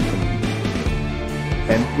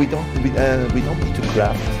 And we don't need to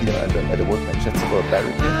craft here at the workbench. That's for a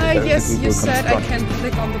barricade. Yes, you said I can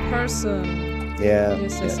click on the person. Yeah.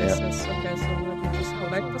 Yes. Okay, so let me just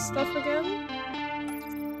collect the stuff again.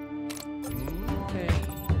 Okay.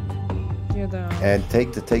 Here they are. And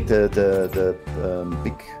take the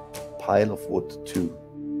big pile of wood too.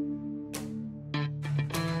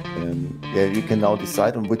 You can now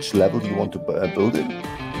decide on which level you want to build it.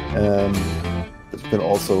 You can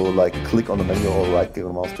also click on the menu or right click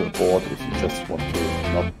on the mouse to a board if you just want to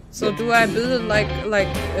not. So do I build it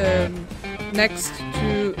next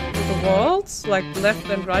to the walls, like left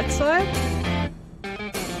and right side?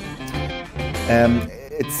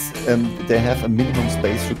 It's they have a minimum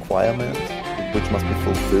space requirement which must be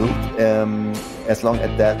fulfilled. As long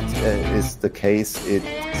as that is the case, you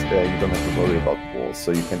don't have to worry about walls.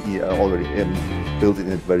 So you can already build it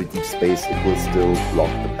in a very deep space. It will still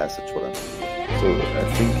block the passage for them. So I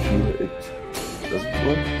think here it doesn't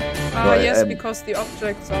work. Ah, yes, because the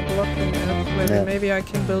objects are blocking it. Maybe I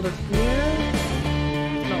can build it here.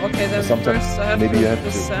 No, okay, then Sometimes first I have maybe to you have to-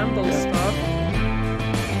 assemble stuff.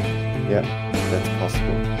 Yeah, that's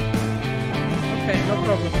possible. Okay, no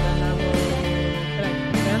problem. Then I will. Can I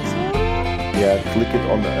cancel? Yeah, click it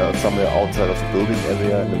on somewhere outside of the building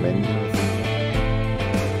area in the menu.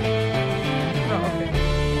 Oh, okay.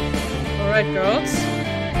 Alright, girls.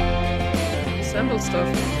 Assemble stuff.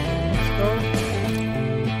 Let's go.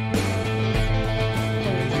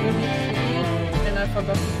 And I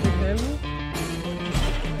forgot to feed him.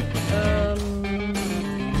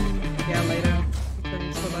 Yeah, later. We can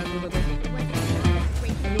survive a little.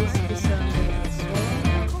 Use this Of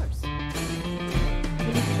course. we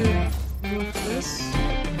need to move this.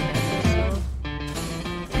 So.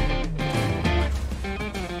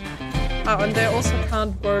 Ah, and they also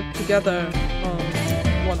can't work together on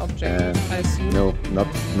one object, I assume. No, not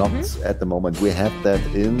at the moment. We have that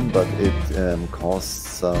in, but it caused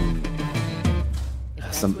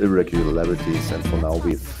some irregularities, and for now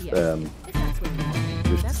we've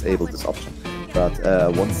disabled this option. But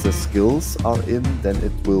once the skills are in, then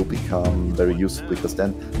it will become very useful, because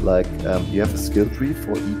then, like, you have a skill tree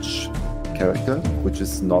for each character, which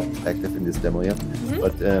is not active in this demo yet.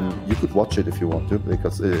 But you could watch it if you want to,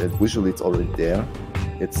 because visually it's already there.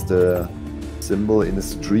 It's the symbol in the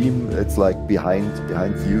stream. It's like behind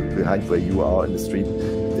where you are in the stream.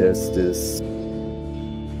 There's this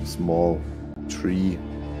small tree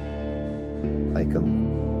icon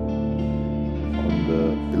on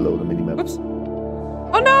below the minimap. Oops.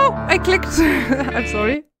 Oh no! I clicked. I'm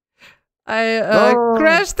sorry. I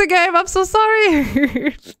crashed the game. I'm so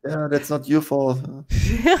sorry. Yeah, that's not your fault.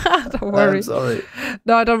 Don't worry. I'm sorry.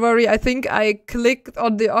 No, don't worry. I think I clicked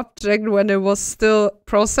on the object when it was still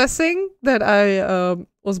processing that I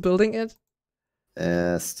was building it.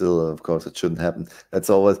 Still, of course, it shouldn't happen. That's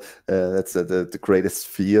always that's the greatest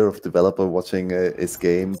fear of developer watching his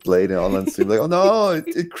game played in online stream. Like, oh no,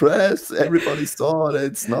 it crashed. Everybody saw it.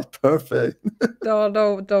 It's not perfect. No,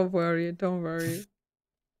 don't worry. Don't worry.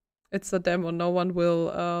 It's a demo. No one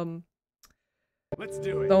will. Let's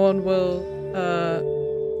do it. No one will.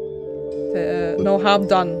 No harm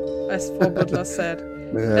done, as Forbutler said.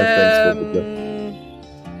 Yeah, thanks for that.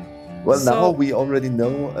 Well, so- now we already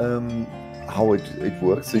know how it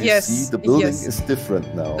works. So you Yes, see the building yes. is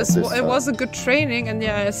different now. It was a good training, and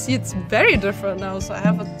yeah, I see it's very different now. So I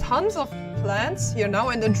have tons of plants here now,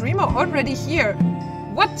 and the dreamer already here.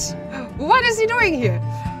 What? What is he doing here?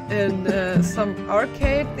 And some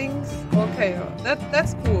arcade things. Okay,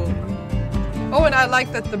 that's cool. Oh, and I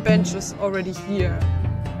like that the bench is already here.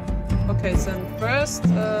 Okay, so first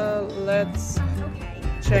let's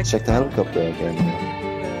check Check the helicopter again. the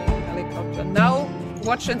helicopter. Now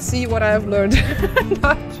watch and see what I have learned.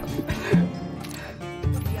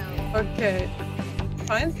 Okay.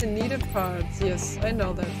 Find the needed parts. Yes, I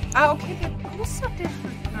know that. Ah, okay, they're also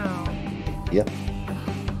different now. Yep.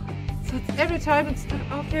 So it's every time it's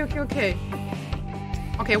okay.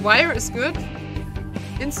 Okay, wire is good.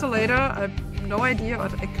 Insulator, I have no idea,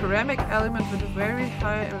 but a ceramic element with a very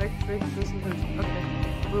high electric resistance. Okay.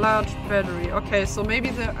 Large battery. Okay, so maybe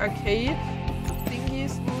the arcade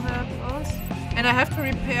thingies will help us. And I have to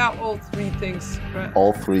repair all three things, right?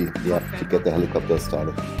 All three, yeah, Okay. to get the helicopter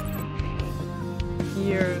started.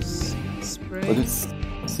 Gears, spray. But it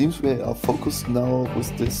seems we are focused now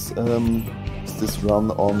with this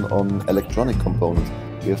run on electronic components.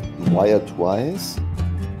 We have wire twice.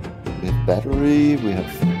 We have battery. We have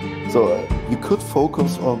you could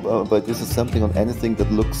focus on by disassembling on anything that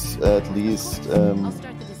looks at least I'll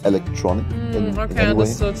start the design. electronic. in Okay, any way.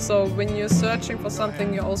 understood. So when you're searching for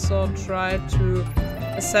something, you also try to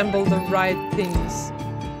assemble the right things.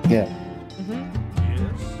 Yeah.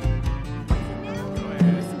 Yes.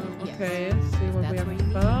 Okay, see what we That's have what you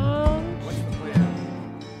need. found. What's the plan?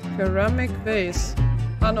 Ceramic vase.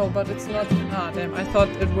 Ah no, but it's not. Ah damn! I thought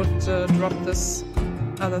it would drop this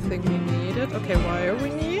other thing we needed. Okay, wire we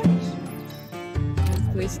need.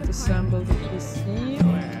 Please disassemble the PC.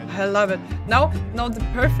 I love it. Now the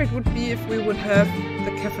perfect would be if we would have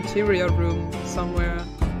the cafeteria room somewhere.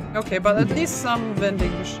 Okay, but at least some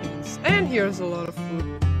vending machines. And here's a lot of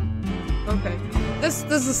food. Okay,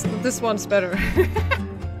 this one's better.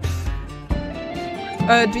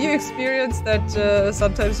 Do you experience that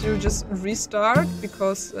sometimes you just restart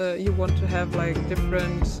because you want to have like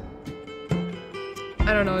different,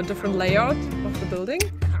 I don't know, a different layout of the building?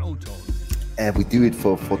 Count on. We do it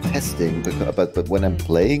for testing, but when I'm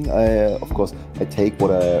playing, of course I take what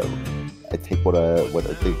the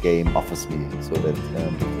game offers me. So that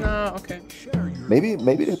Ah, okay. Maybe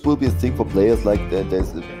that will be a thing for players. Like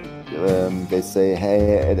they say,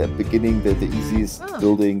 hey, at the beginning, the easiest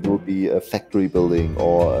building will be a factory building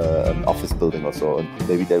or an office building or so. And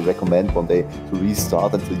maybe they recommend one day to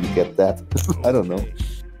restart until you get that. I don't know.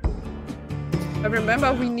 I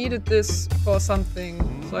remember we needed this for something,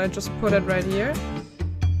 so I just put it right here.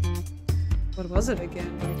 What was it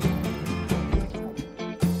again?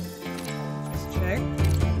 Just check.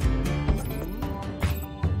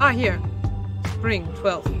 Ah, here. Spring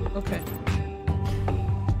 12. Okay.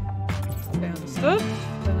 Okay, understood.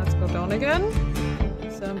 Then let's go down again.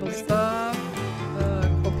 Assemble stuff.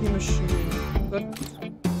 Copy machine. Good.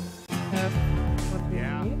 Have what we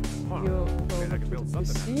need. You go to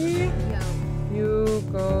PC. You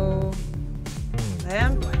go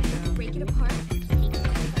lamp. Break it apart and take it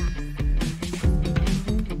all back.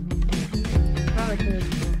 Ah, I can use it.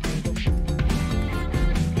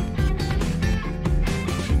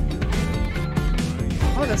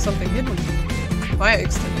 Oh, there's something hidden. Fire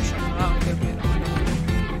extinguisher. Ah, okay, okay.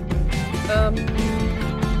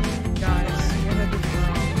 Guys, what have we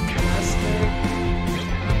found? Plastic.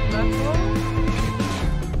 Metal.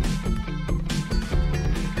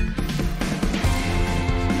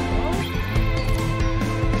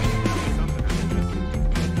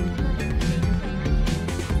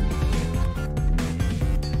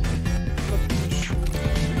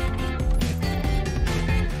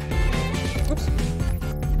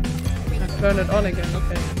 Turn it on again,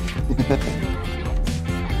 okay.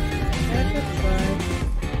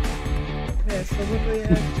 Okay, so what do we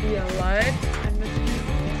have here? Light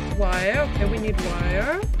and wire. Okay, we need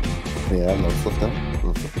wire. Yeah, lots of them.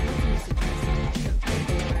 Lots of them.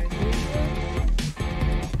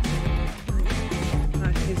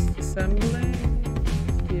 Ah, he's assembling.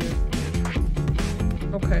 Here.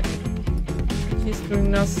 Okay. He's doing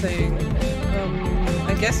nothing.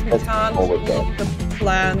 I guess we can't eat the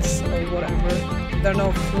plants or whatever. There are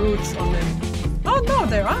no fruits on it. Oh no,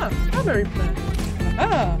 there are strawberry plants.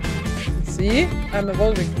 Ah, see, I'm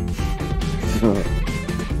evolving.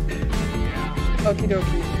 Okie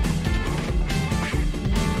dokie.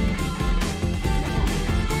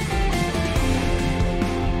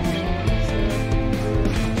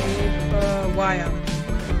 Wire.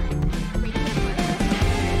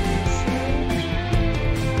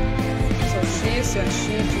 And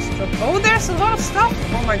she just dropped. Oh, there's a lot of stuff!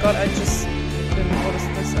 Oh my god, I just didn't notice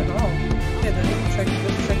this at all. Okay, then we'll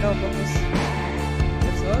check out what this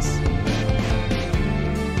gives us.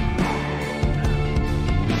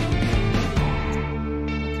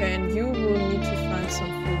 Okay, and you will need to find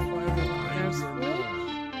some food for everyone. There's food,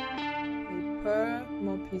 paper,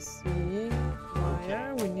 more PC,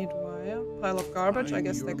 wire. We need wire. Pile of garbage. I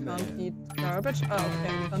guess they can't eat garbage. Ah, okay,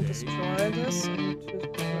 I can't destroy this. I need to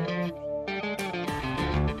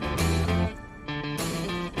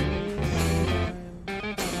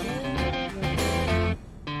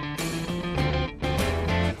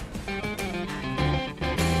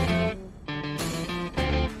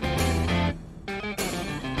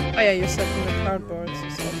Oh yeah, you said in the cardboards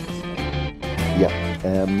is obviously.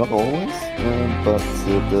 Yeah, not always, but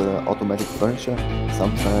the automatic furniture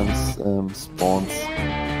sometimes spawns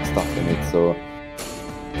stuff in it, so...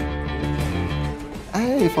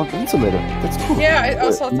 Hey, you found the insulator, that's cool. Yeah, I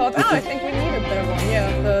also thought, I think we needed that one,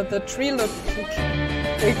 yeah, the tree looked big.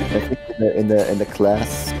 I think in the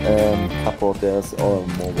glass cupboard there's more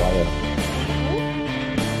wire.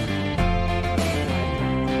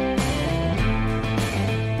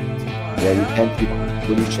 Yeah, you can't keep,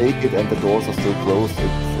 when you shake it and the doors are still closed,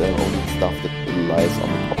 it's only stuff that lies on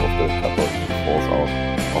the top of the cupboard falls out,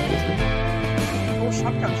 obviously. Oh,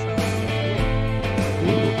 shotgun shell.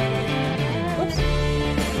 Oops.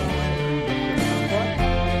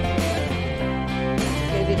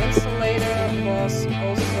 Okay, the insulator was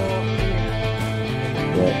also here.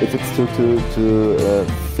 Yeah, if it's too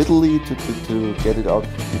fiddly to get it out,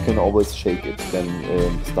 you can always shake it, then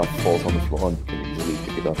stuff falls on the floor and you can easily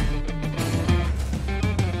pick it up.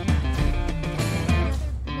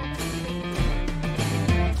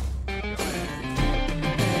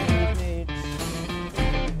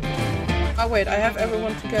 Oh wait, I have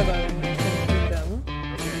everyone together and we can feed them.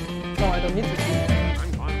 No, I don't need to feed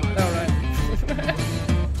them. Alright.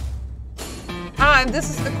 Ah, and this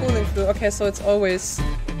is the cooling fluid. Okay, so it's always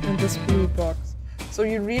in this blue box. So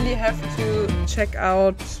you really have to check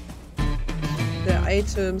out the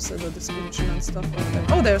items and the description and stuff like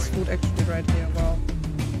that. Oh, there's food actually right here. Wow.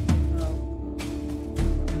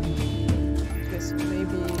 Okay, so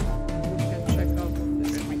maybe we can check out what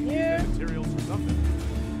this is here.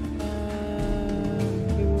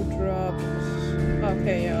 You dropped...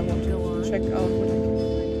 Okay, yeah, I want to check out what I can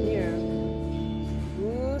find here.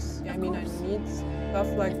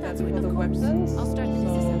 like If that that's for what- the of course. weapons. I'll start the So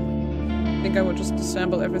disassembly. I think I will just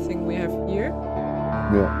disassemble everything we have here.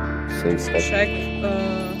 Yeah, save Just that. check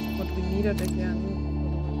what we needed again.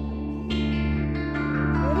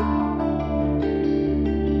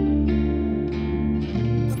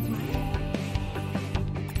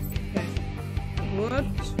 Okay. Wood,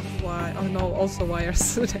 why? Oh no, also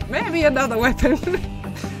wires. Maybe another weapon.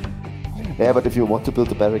 Yeah, but if you want to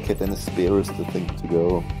build a barricade, then a spear is the thing to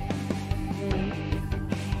go.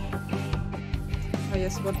 Oh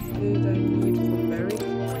yes, what did I need for barricade?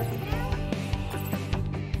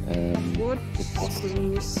 Wood,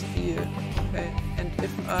 screw, steel. Okay, and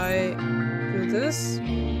if I do this...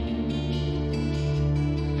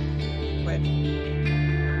 Wait.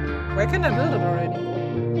 Where can I build it already?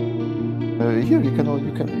 Here you can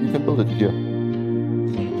build it here.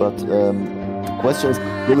 But the question is,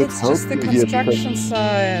 will it It's help just the you here? construction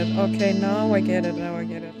side. Okay, now I get it,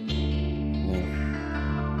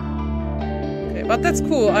 Okay, but that's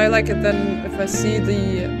cool. I like it then if I see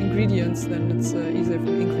the ingredients, then it's easier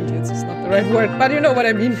for ingredients. It's not the right word, but you know what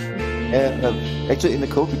I mean. Actually, in the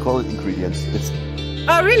code we call it ingredients. It's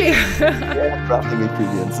Oh, really? crafting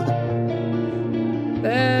ingredients.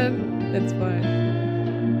 Then it's fine.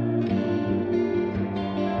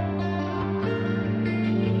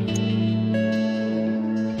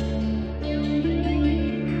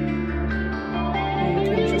 You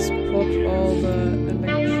can just put all the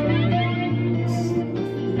electronics stuff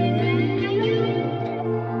here.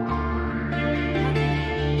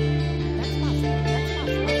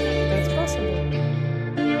 That's possible.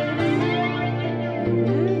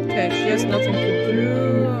 Okay, she has nothing to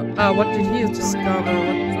do. Ah, what did he discover?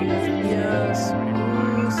 What did he have here?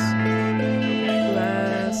 Spruce,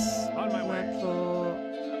 glass, metal.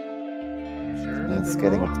 It's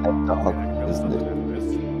getting a tad dark, isn't it?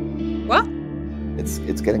 What?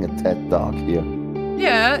 It's getting a tad dark here.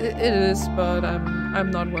 Yeah, it is, but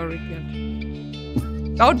I'm not worried yet.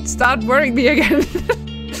 Don't start worrying me again.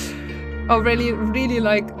 I really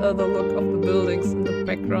like the look of the buildings in the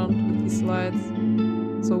background with these lights.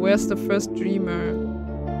 So where's the first dreamer?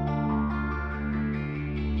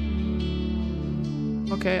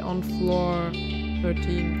 Okay, on floor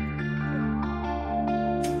 13.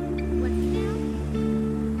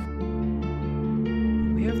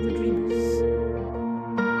 We have the dreamers.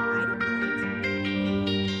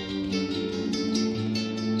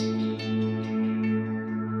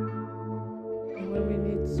 What do we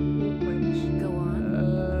need? Screw Go on.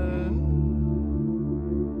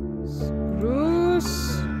 Screws,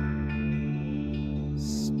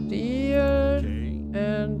 steel,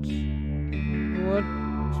 and wood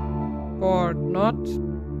board, not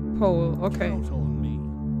pole. Okay. Count on me.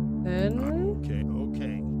 Then Okay.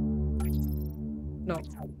 no.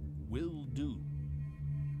 Will do.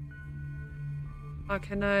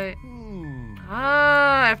 Can I?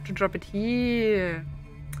 Ah, I have to drop it here.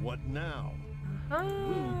 What now?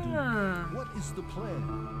 Ah. What is the plan?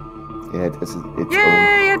 Yeah, it has its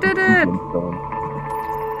Yay! I did it. own.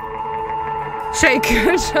 Shake!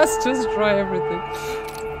 Just destroy everything.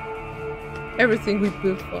 Everything we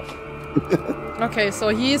built for. Okay, so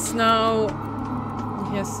he has a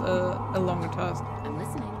longer task. I'm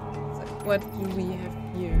listening. So what do we have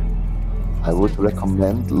here? I would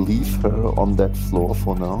recommend leave her on that floor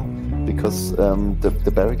for now, because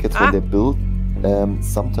the barricades when they're built,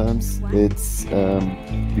 sometimes it's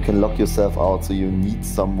you can lock yourself out, so you need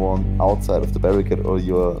someone outside of the barricade, or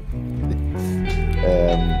you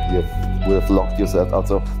have locked yourself out.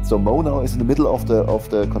 So Mo now is in the middle of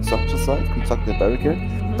the construction site, constructing the barricade,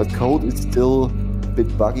 but code is still a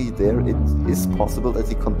bit buggy there. It is possible that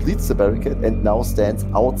he completes the barricade and now stands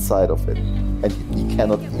outside of it, and he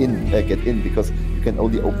cannot get in, because you can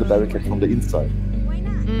only open the barricade from the inside.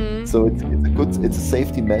 So it's a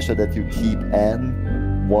safety measure that you keep Anne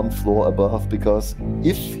one floor above, because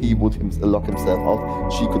if he would lock himself out,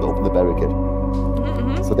 she could open the barricade.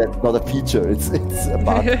 So that's not a feature, it's a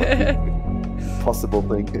bug. Possible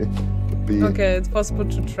thing. Could be. Okay, it's possible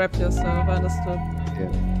to trap yourself, understood.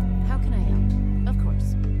 Yeah. How can I help? Of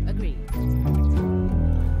course. Agreed.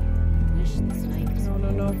 Wish this night was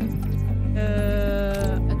No.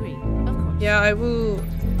 Agreed. Of course. Yeah, I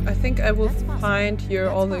think I will That's possible. find here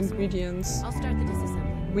That's all the possible. ingredients I'll start the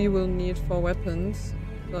disassembly. we will need for weapons.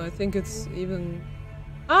 So I think it's even...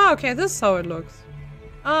 Ah, okay, this is how it looks.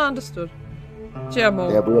 Ah, understood. Germo.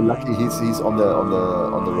 Yeah, we're lucky he's on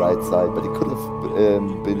the right side, but it could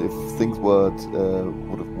have been if things would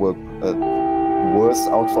have worked worse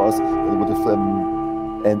out for us. It would have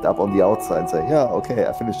end up on the outside and say, yeah, okay,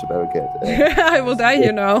 I finished the barricade. I will die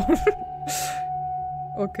here now.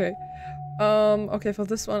 Okay. Okay, for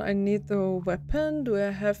this one I need the weapon. Do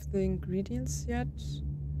I have the ingredients yet?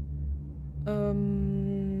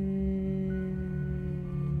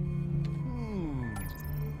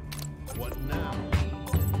 What now?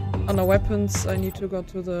 On the weapons, I need to go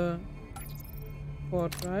to the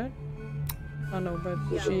port, right? Oh no, but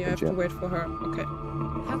I have to wait for her. Okay.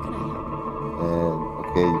 How can I help?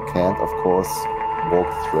 Okay, you can't, of course, walk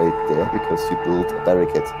straight there because you built a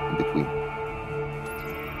barricade in between.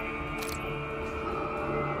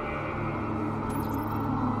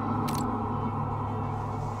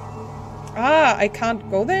 Ah, I can't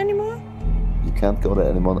go there anymore? You can't go there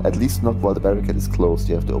anymore, at least not while the barricade is closed.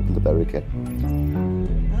 You have to open the barricade.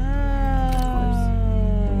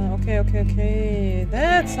 Ah, okay.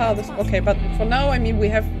 That's how this... Okay, but for now, I mean, we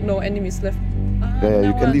have no enemies left. Yeah,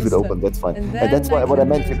 you can leave it open, that's fine. And that's why what I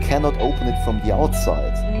meant, you cannot open it from the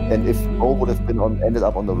outside. And if O would have been ended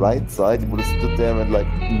up on the right side, it would have stood there and like...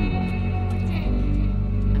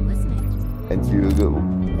 I'm listening. And you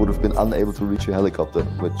would have been unable to reach your helicopter,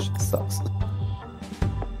 which sucks.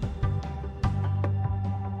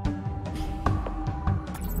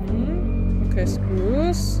 Okay,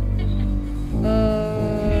 screws.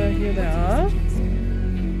 Here they are.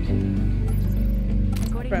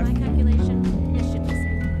 According to my calculation, this should be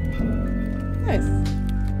safe. Nice.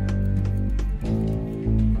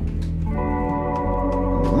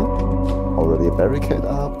 Already a barricade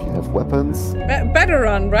up, you have weapons. Better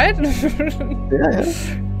run, right? Yeah.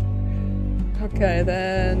 Okay,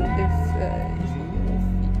 then if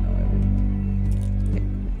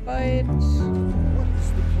fight.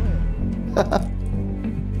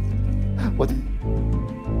 What?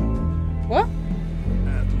 What?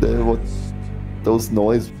 What? Those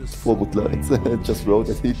noise forward lights. Just wrote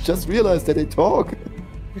that he just realized that they talk.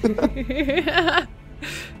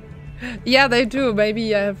 Yeah, they do.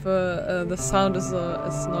 Maybe I have the sound is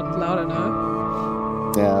not loud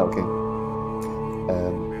enough. Yeah. Okay.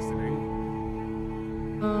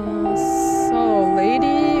 So,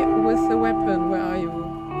 lady with the weapon, where are you?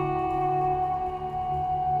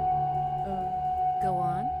 Go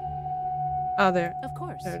on. There. Of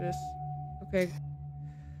course. There it is. Okay.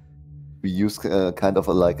 We use kind of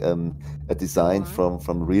a design from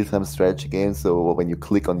real-time strategy games. So when you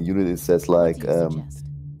click on the unit, it says like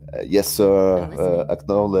yes sir,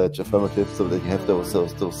 acknowledge, affirmative, so that you have those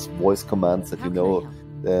voice commands that you know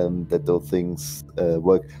that those things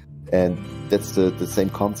work. And that's the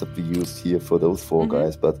same concept we used here for those four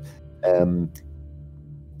guys. But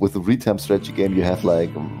with a real-time strategy game, you have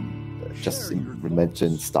like just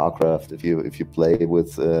mentioned StarCraft. If you play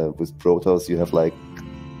with Protoss, you have like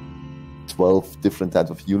 12 different types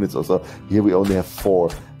of units or so. Here we only have 4,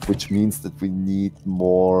 which means that we need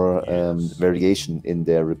more variation in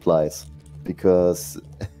their replies, because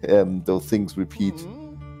those things repeat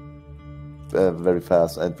very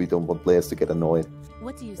fast, and we don't want players to get annoyed.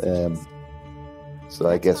 What do you suggest? So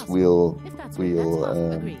I guess we'll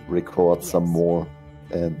record some more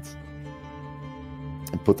and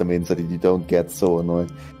put them in so that you don't get so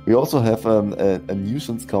annoyed. We also have a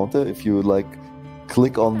nuisance counter. If you like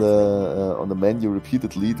click on the menu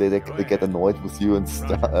repeatedly, they get annoyed with you and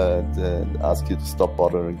ask you to stop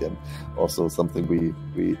bothering them. Also something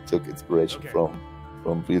we took inspiration from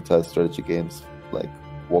real-time strategy games like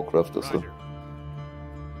Warcraft or so.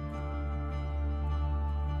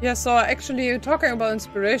 Yeah, so actually, talking about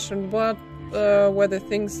inspiration, what were the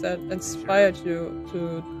things that inspired you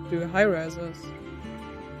to do Highrisers?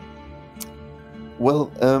 Well,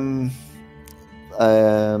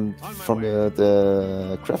 from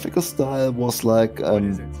the graphical style was like I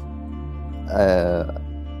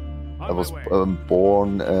was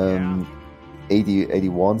born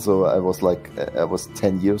 81, so I was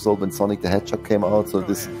 10 years old when Sonic the Hedgehog came out. So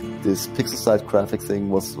this pixel side graphic thing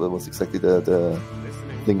was exactly the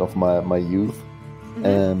thing of my youth.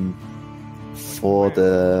 For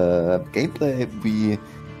the gameplay,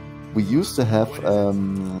 we used to have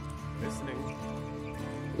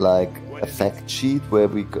like a fact sheet where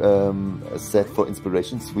we set for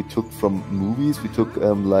inspirations we took from movies. We took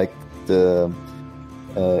like the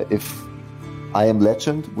if I Am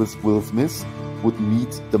Legend with Will Smith would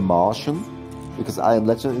meet The Martian, because I Am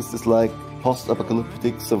Legend is this like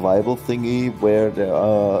post-apocalyptic survival thingy where there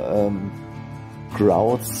are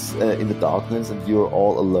crowds in the darkness and you're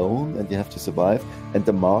all alone and you have to survive. And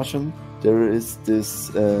The Martian, there is this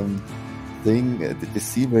thing, the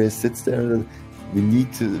scene where he sits there.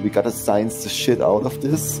 We gotta science the shit out of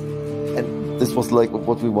this, and this was like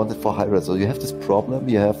what we wanted for Highrise. So you have this problem,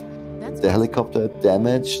 you have the helicopter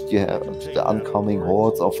damaged, you have the oncoming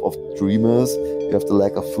hordes of dreamers, you have the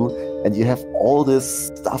lack of food, and you have all this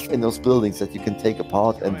stuff in those buildings that you can take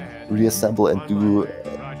apart and reassemble and do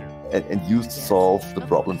and use to solve the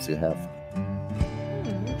problems you have.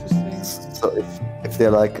 Interesting. So if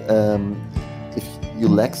they're like if you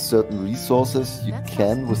lack certain resources, you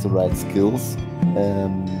can, with the right skills,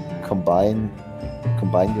 combine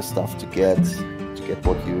your stuff to get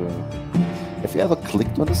what you. Have you ever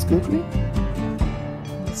clicked on the skill tree?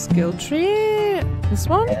 Skill tree? This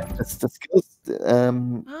one? Yeah, that's the skills.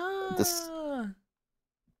 The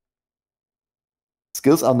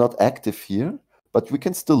skills are not active here, but we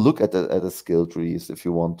can still look at the skill trees if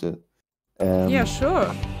you want to. Yeah,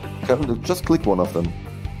 sure. Just click one of them.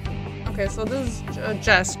 Okay, so this is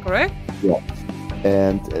Jess, correct? Yeah.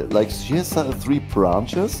 And like she has 3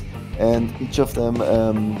 branches, and each of them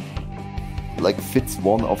like fits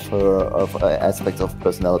one of her aspects of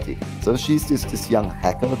personality. So she's this young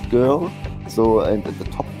hacker girl. So and the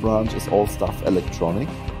top branch is all stuff electronic.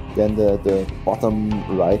 Then the bottom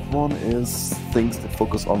right one is things that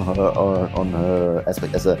focus on her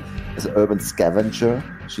aspect as an urban scavenger.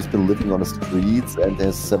 She's been living on the streets and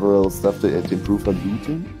has several stuff to improve her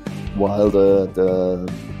looting. While the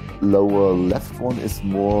lower left one is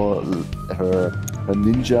more her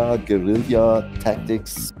ninja guerrilla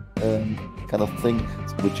tactics kind of thing,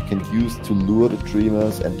 which you can use to lure the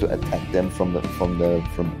dreamers and to attack them from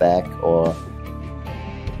back or.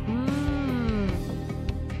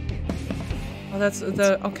 Oh, that's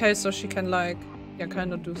the okay. So she can like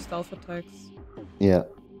kind of do stealth attacks. Yeah.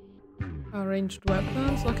 Ranged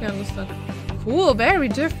weapons. Okay, I understand. Cool. Very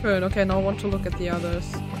different. Okay, now I want to look at the others.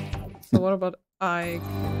 So what about Ike?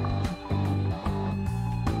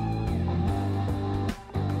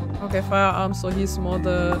 Okay, firearms. So he's more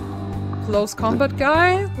the close combat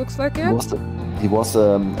guy. Looks like it. He was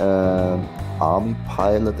army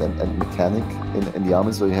pilot and mechanic in the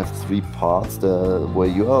army. So you have 3 parts. Where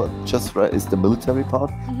you are just right is the military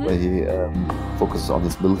part, where he focuses on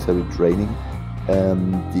his military training.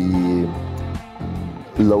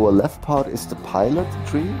 The lower left part is the pilot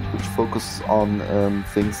tree, which focuses on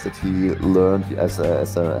things that he learned as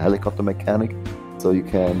a helicopter mechanic. So you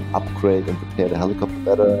can upgrade and prepare the helicopter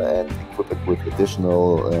better and equip it with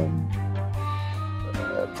additional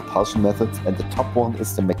propulsion methods. And the top one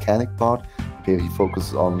is the mechanic part. Here he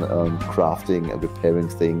focuses on crafting and repairing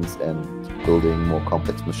things and building more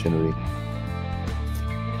complex machinery.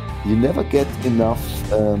 You never get enough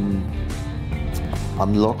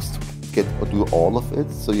unlocks to do all of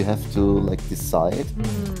it, so you have to like decide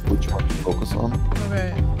which one to focus on.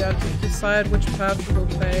 Okay, yeah, to decide which path we will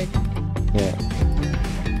take. Yeah.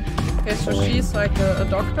 Okay, so she's like a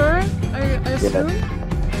doctor, I assume?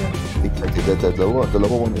 Yeah. Exactly. The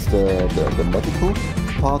lower one is the medical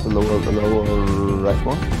part, the lower right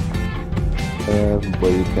one,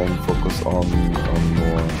 where you can focus on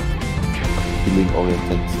more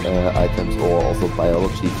healing-oriented items, or also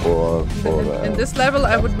biology for in this level,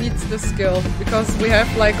 I would need this skill, because we have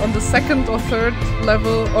like on the 2nd or 3rd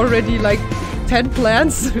level already like 10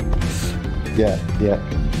 plants. Yeah.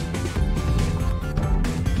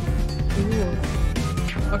 Ooh.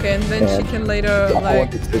 Okay, and then she can later the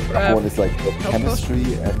like. upper one is like chemistry,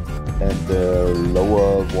 and the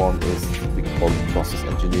lower one is we call it process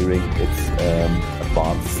engineering. It's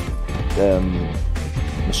advanced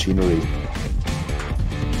machinery.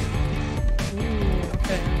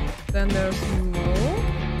 Okay, then there's Mo.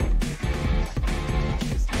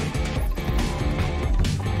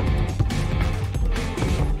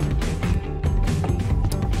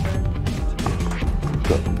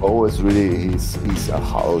 Mo is really he's a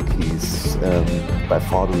Hulk. He's by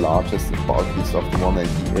far the largest and bulkiest of the one, and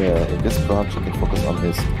in this branch you can focus on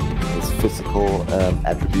his physical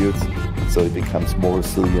attributes. So he becomes more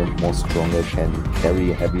resilient, more stronger, can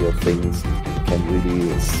carry heavier things, can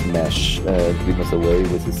really smash dreamers away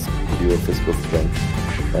with his pure physical strength.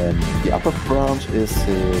 The upper branch is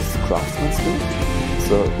his craftsman skill.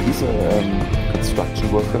 So he's a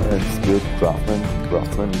construction worker and skilled craftsman.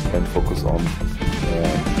 He can focus on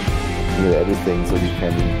everything, so you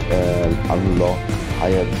can unlock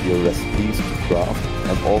higher tier recipes to craft,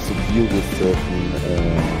 and also deal with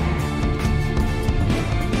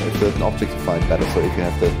certain objects you find better. So if you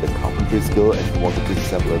have the carpentry skill and you want to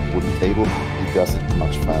disassemble a wooden table, he does it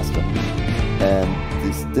much faster. And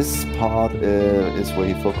this part is where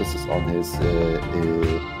he focuses on his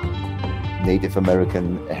Native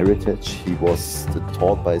American heritage. He was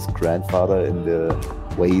taught by his grandfather in the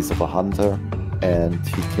ways of a hunter, and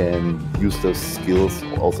he can use those skills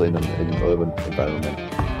also in an urban environment.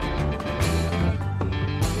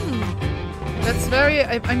 That's very.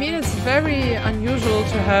 I mean, it's very unusual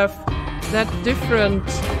to have that different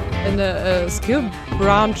in skill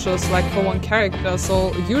branches, like for one character.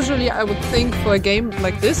 So usually, I would think for a game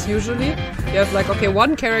like this, usually you have like, okay,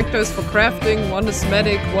 one character is for crafting, one is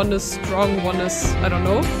medic, one is strong, one is I don't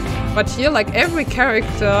know. But here, like every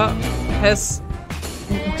character has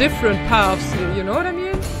different paths. You know what I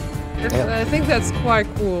mean? I think that's quite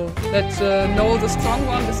cool. That no, the strong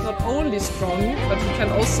one is not only strong, but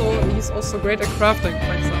he's also great at crafting,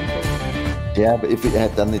 for example. Yeah, but if we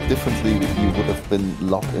had done it differently, you would have been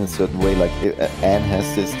locked in a certain way. Like Anne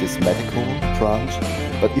has this medical branch,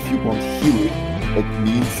 but if you want healing, it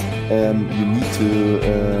means you need to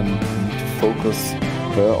focus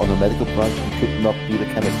her on the medical branch. You could not do the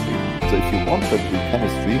chemistry. So if you want her to do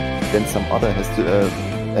chemistry, then some other has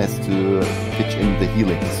to pitch in the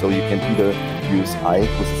healing. So you can either use Ike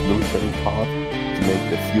with his military part to make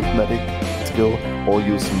the field medic skill, or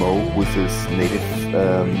use Mo with his native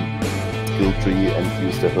skill tree and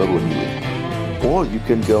use the herbal healing. Or you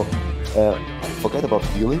can go, forget about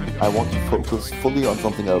healing, I want to focus fully on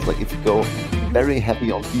something else. Like if you go very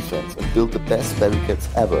heavy on defense and build the best barricades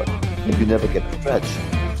ever, and you never get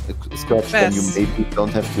scratched, then you maybe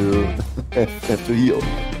don't have to have to heal.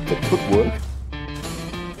 That could work.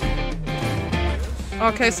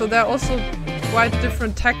 Okay, so there are also quite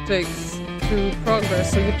different tactics to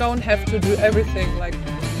progress, so you don't have to do everything, like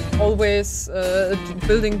always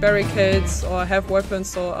building barricades or have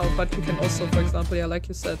weapons, but you can also, for example, yeah, like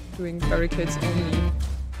you said, doing barricades only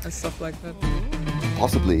and stuff like that.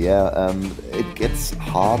 Possibly, yeah. It gets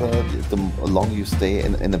harder the longer you stay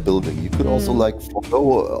in a building. You could also like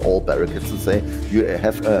forgo all barricades and say you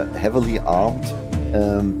have a heavily armed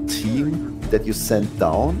team that you send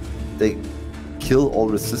down. They kill all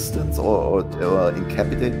resistance or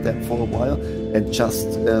incapacitate them for a while and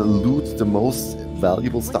just loot the most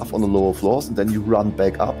valuable stuff on the lower floors, and then you run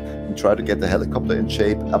back up and try to get the helicopter in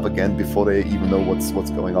shape up again before they even know what's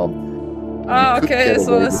going on. Ah, okay,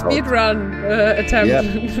 so a speed run attempt. Yeah,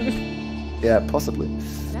 yeah, possibly.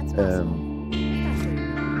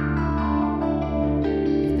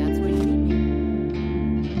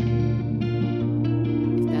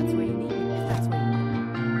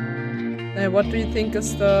 What do you think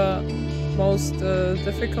is the most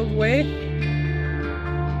difficult way?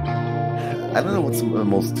 I don't know what's the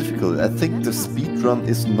most difficult. I think the speedrun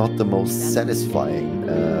is not the most satisfying.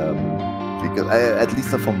 Because at least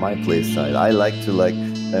from my playstyle, I like to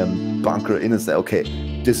bunker in and say, okay,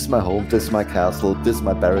 this is my home, this is my castle, this is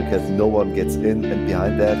my barricade, no one gets in, and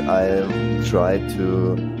behind that I try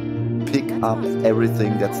to pick up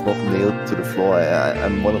everything that's not nailed to the floor.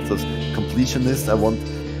 I'm one of those completionists. I want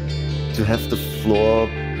to have the floor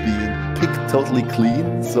being picked totally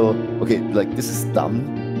clean. So, okay, like this is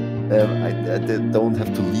done. I don't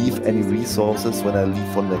have to leave any resources when I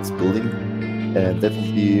leave for the next building. And that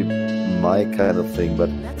would be my kind of thing, but...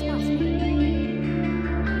 That's possible.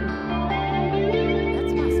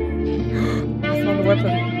 I found a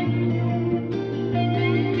weapon.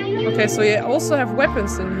 Okay, so you also have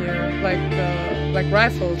weapons in here, like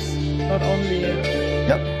rifles, not only...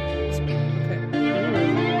 Yep.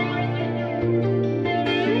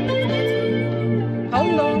 How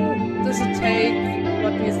long does it take,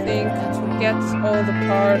 what do you think, to get all the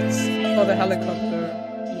parts for the helicopter?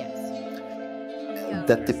 Yes.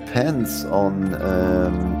 That depends on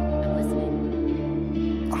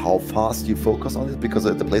how fast you focus on it, because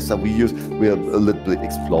at the place that we use, we are a little bit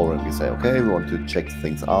exploring. We say, okay, we want to check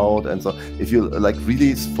things out, and so if you like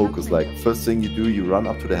really focus, like first thing you do, you run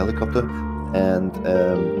up to the helicopter and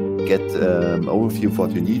get overview of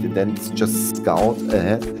what you need, and then just scout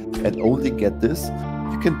ahead and only get this.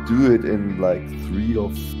 You can do it in like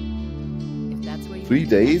 3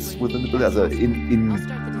 days within the build, as in-game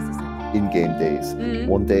days.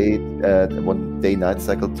 One day night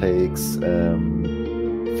cycle takes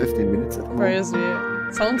 15 minutes at the moment. Crazy.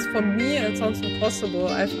 Sounds for me, it sounds impossible.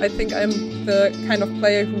 I think I'm the kind of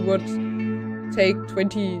player who would take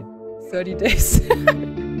 20-30 days.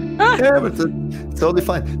 Yeah, but it's totally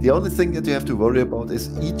fine. The only thing that you have to worry about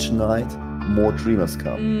is each night more dreamers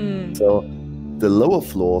come. So the lower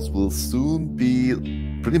floors will soon be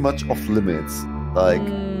pretty much off limits. Like,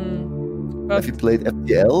 have you played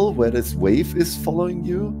FTL where this wave is following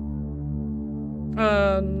you?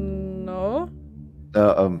 No.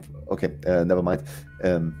 Okay, never mind.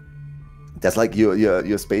 There's like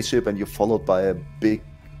your spaceship, and you're followed by a big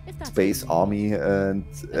space army, and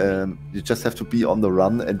you just have to be on the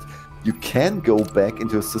run, and you can go back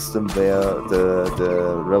into a system where the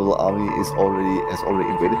rebel army has already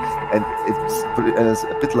invaded, and it's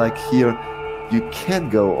a bit like here. You can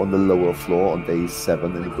go on the lower floor on day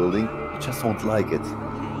 7 in the building. You just won't like it.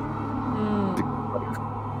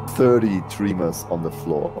 30 dreamers on the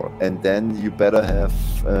floor, and then you better have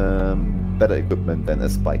better equipment than a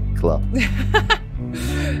spike club.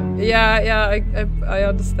 Yeah, I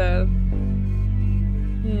understand.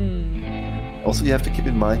 Also, you have to keep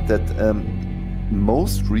in mind that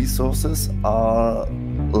most resources are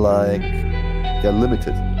like they're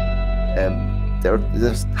limited.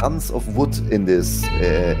 There's tons of wood in this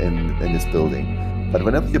building, but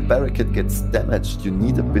whenever your barricade gets damaged, you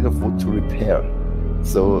need a bit of wood to repair.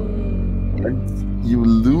 So you're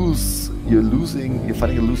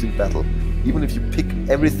fighting a losing battle. Even if you pick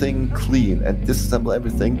everything clean and disassemble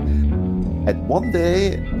everything, at one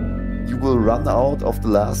day you will run out of the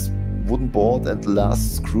last wooden board and the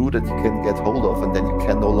last screw that you can get hold of, and then you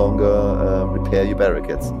can no longer repair your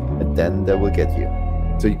barricades, and then they will get you.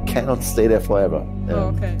 So you cannot stay there forever.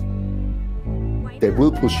 Okay. They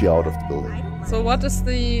will push you out of the building. So what is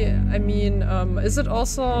the, is it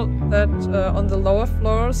also that on the lower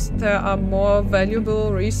floors there are more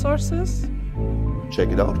valuable resources? Check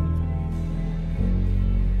it out.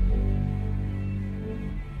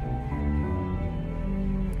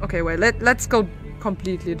 Okay, wait, let's go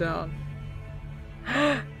completely down.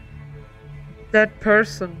 That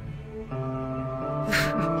person.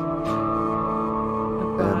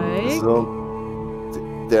 So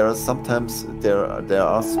there are sometimes there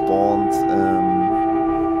are spawned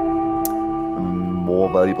more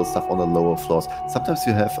valuable stuff on the lower floors. Sometimes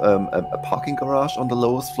you have a parking garage on the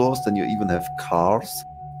lowest floors. Then you even have cars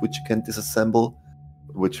which you can disassemble,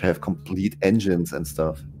 which have complete engines and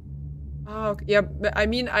stuff. Oh, okay. Yeah, I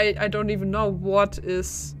don't even know what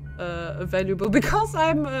is valuable because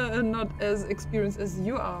I'm not as experienced as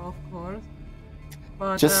you are, of course.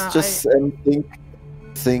 But, just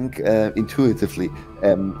think intuitively.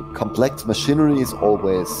 Complex machinery is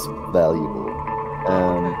always valuable.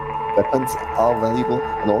 Weapons are valuable,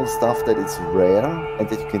 and all stuff that is rare and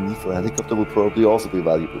that you can need for a helicopter will probably also be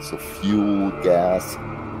valuable. So fuel, gas,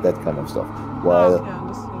 that kind of stuff. While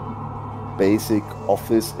basic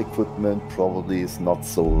office equipment probably is not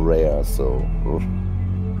so rare. So. Okay.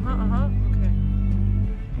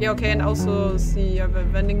 Yeah. Okay, and also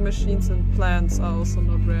vending machines and plants are also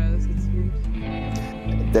not rare, as it seems.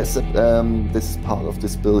 This is part of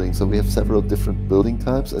this building. So we have several different building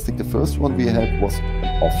types. I think the first one we had was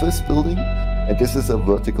an office building, and this is a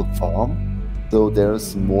vertical farm. So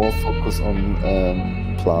there's more focus on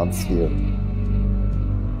plants here.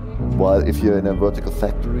 While if you're in a vertical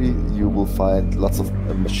factory, you will find lots of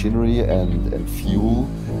machinery and fuel,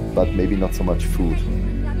 but maybe not so much food.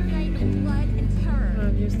 Another night of blood and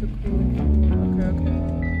terror. Okay.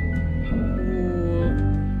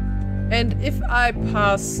 And if I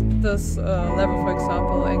pass this level, for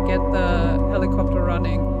example, and get the helicopter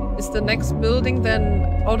running, is the next building then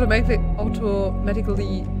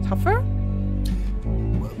automatically tougher?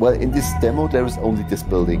 Well, in this demo, there is only this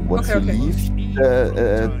building. Once you leave,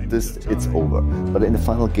 it's over. But in the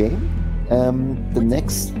final game, the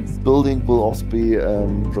next building will also be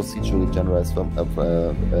procedurally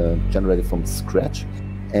generated from scratch,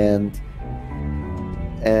 and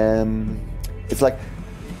it's like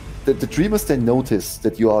the dreamers, they notice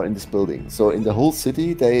that you are in this building. So in the whole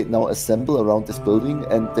city, they now assemble around this building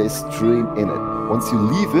and they stream in it. Once you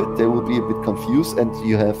leave it, they will be a bit confused, and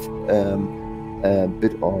you have a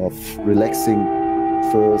bit of relaxing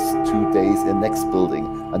first 2 days in next building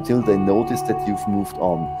until they notice that you've moved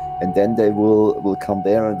on, and then they will come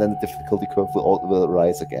there, and then the difficulty curve will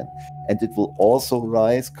rise again, and it will also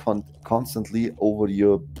rise constantly over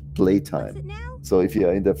your playtime. So if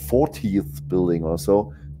you're in the 40th building or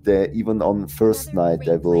so, even on first night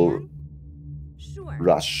they will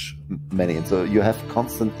rush many, and so you have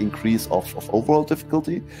constant increase of overall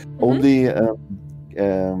difficulty, only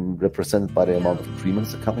represented by the amount of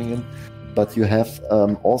dreamers coming in. But you have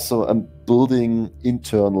also a building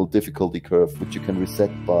internal difficulty curve, which you can reset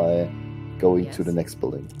by going to the next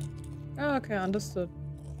building. Oh, okay, understood.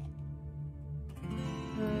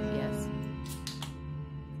 Yes.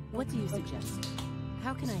 What do you suggest?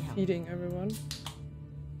 How can I help? Feeding everyone.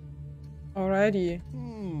 Alrighty.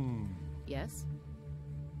 Yes?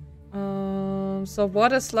 So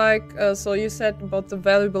what is like, so you said about the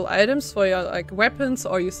valuable items for your like weapons,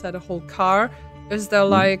 or you said a whole car. Is there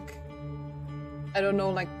like, I don't know,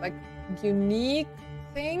 like unique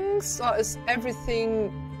things, or is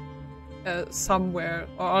everything somewhere,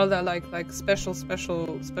 or are there like special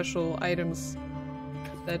items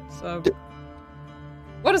that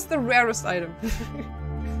what is the rarest item?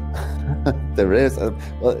 There is.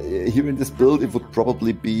 Well, here in this build, it would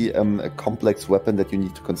probably be a complex weapon that you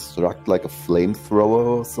need to construct, like a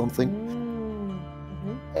flamethrower or something.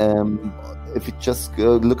 If you just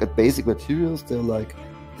look at basic materials,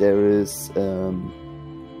 there is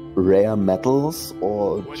rare metals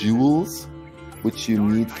or jewels, which you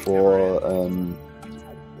need for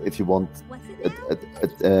if you want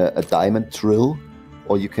a diamond drill,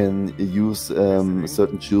 or you can use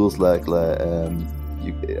certain jewels like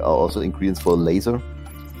also ingredients for a laser.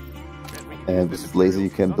 And with this laser, you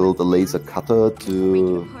can build a laser cutter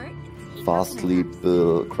to fastly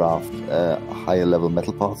craft higher level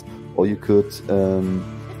metal parts, or you could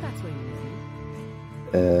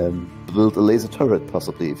build a laser turret,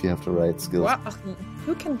 possibly, if you have the right skills. Wow,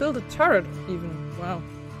 you can build a turret even. Wow.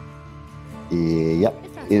 Yeah,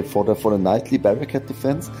 for the nightly barricade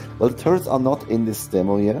defense. Well, the turrets are not in this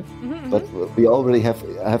demo yet, but we already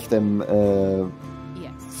have them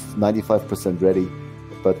 95% ready.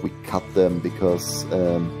 But we cut them because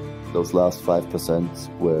those last 5%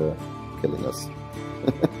 were killing us,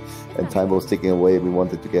 and time was ticking away. We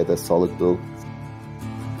wanted to get a solid build.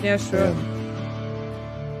 Yeah, sure.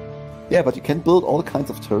 Yeah, but you can build all kinds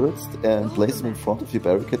of turrets and place them in front of your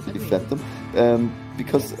barricade to defend them.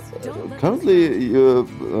 Because currently you're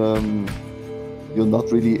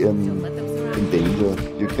not really in danger.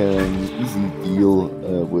 You can easily deal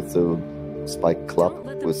with the spike club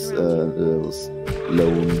with those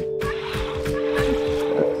lone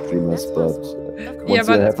dreamers,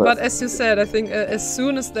 but as you said, I think as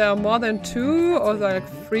soon as there are more than 2 or like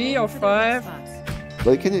 3 or 5.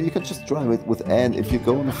 Well, you can just try with Anne. If you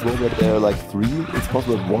go on the floor where there are like 3, it's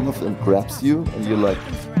possible that one of them grabs you and you're like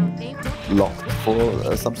locked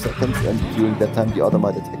for some seconds, and during that time the other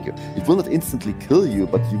might attack you. It will not instantly kill you,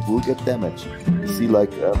 but you will get damage. You see,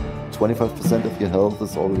 like 25% of your health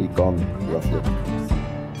is already gone, roughly.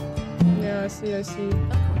 Yeah, I see.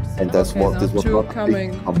 And that's okay, this was 2 not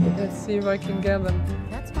coming. Let's see if I can get them.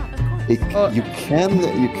 You can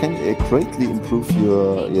greatly improve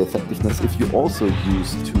your effectiveness if you also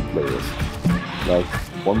use 2 players, like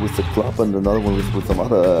one with the club and another one with some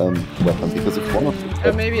other weapon. Because if one of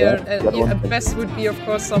them, maybe a best would be, of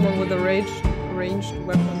course, someone with a ranged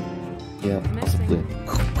weapon. Yeah, possibly.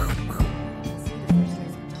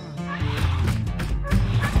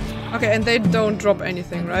 Okay, and they don't drop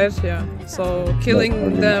anything, right? Yeah. So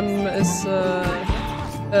killing them is.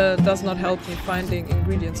 Does not help me finding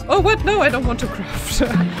ingredients. Oh, what? No, I don't want to craft.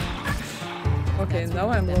 Okay, now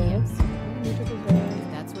I'm low.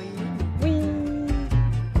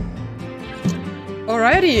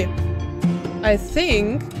 Alrighty. I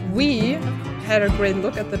think we had a great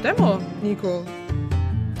look at the demo, Nico.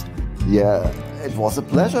 Yeah, it was a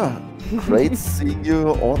pleasure. Great seeing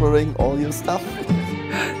you ordering all your stuff.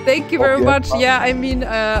 Thank you very much. Yeah, I mean,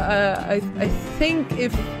 I think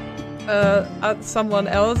if someone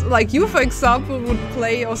else, like you, for example, would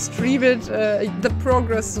play or stream it, the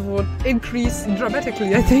progress would increase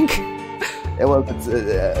dramatically, I think. Yeah, well,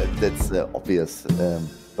 that's obvious,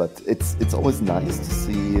 but it's always nice to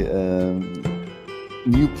see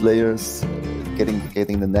new players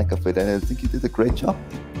getting the knack of it, and I think you did a great job.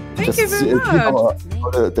 Thank you very much.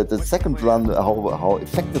 The second run, how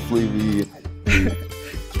effectively we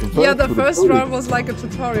yeah, the first run was like a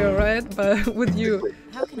tutorial, right? But with you,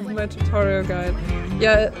 with my tutorial guide.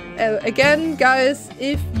 Yeah, again, guys,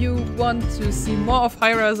 if you want to see more of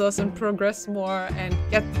Highrisers and progress more and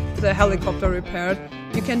get the helicopter repaired,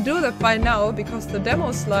 you can do that by now, because the demo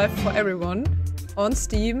is live for everyone on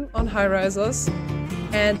Steam, on Highrisers.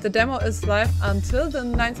 And the demo is live until the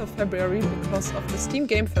 9th of February because of the Steam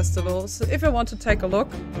Game Festival. So if you want to take a look,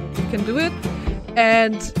 you can do it.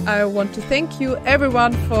 And I want to thank you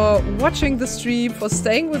everyone for watching the stream, for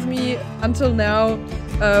staying with me until now.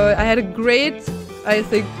 I had a great, I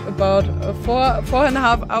think, about a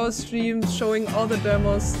 4.5 hour stream showing all the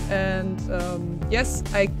demos. And yes,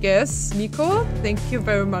 I guess, Nico, thank you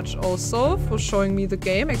very much also for showing me the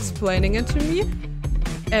game, explaining it to me,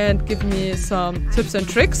 and give me some tips and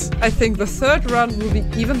tricks. I think the third run will be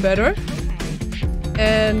even better.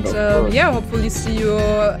 And yeah, hopefully see you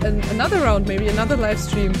in another round, maybe another live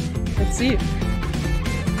stream. Let's see.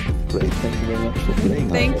 Great, thank you very much for playing.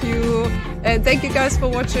 Thank you. And thank you guys for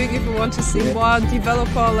watching. If you want to see more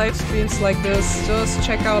developer live streams like this, just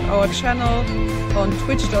check out our channel on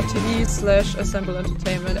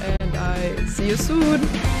twitch.tv/assemblentertainment, and I see you soon.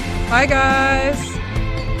 Bye guys.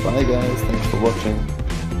 Bye guys, thanks for watching.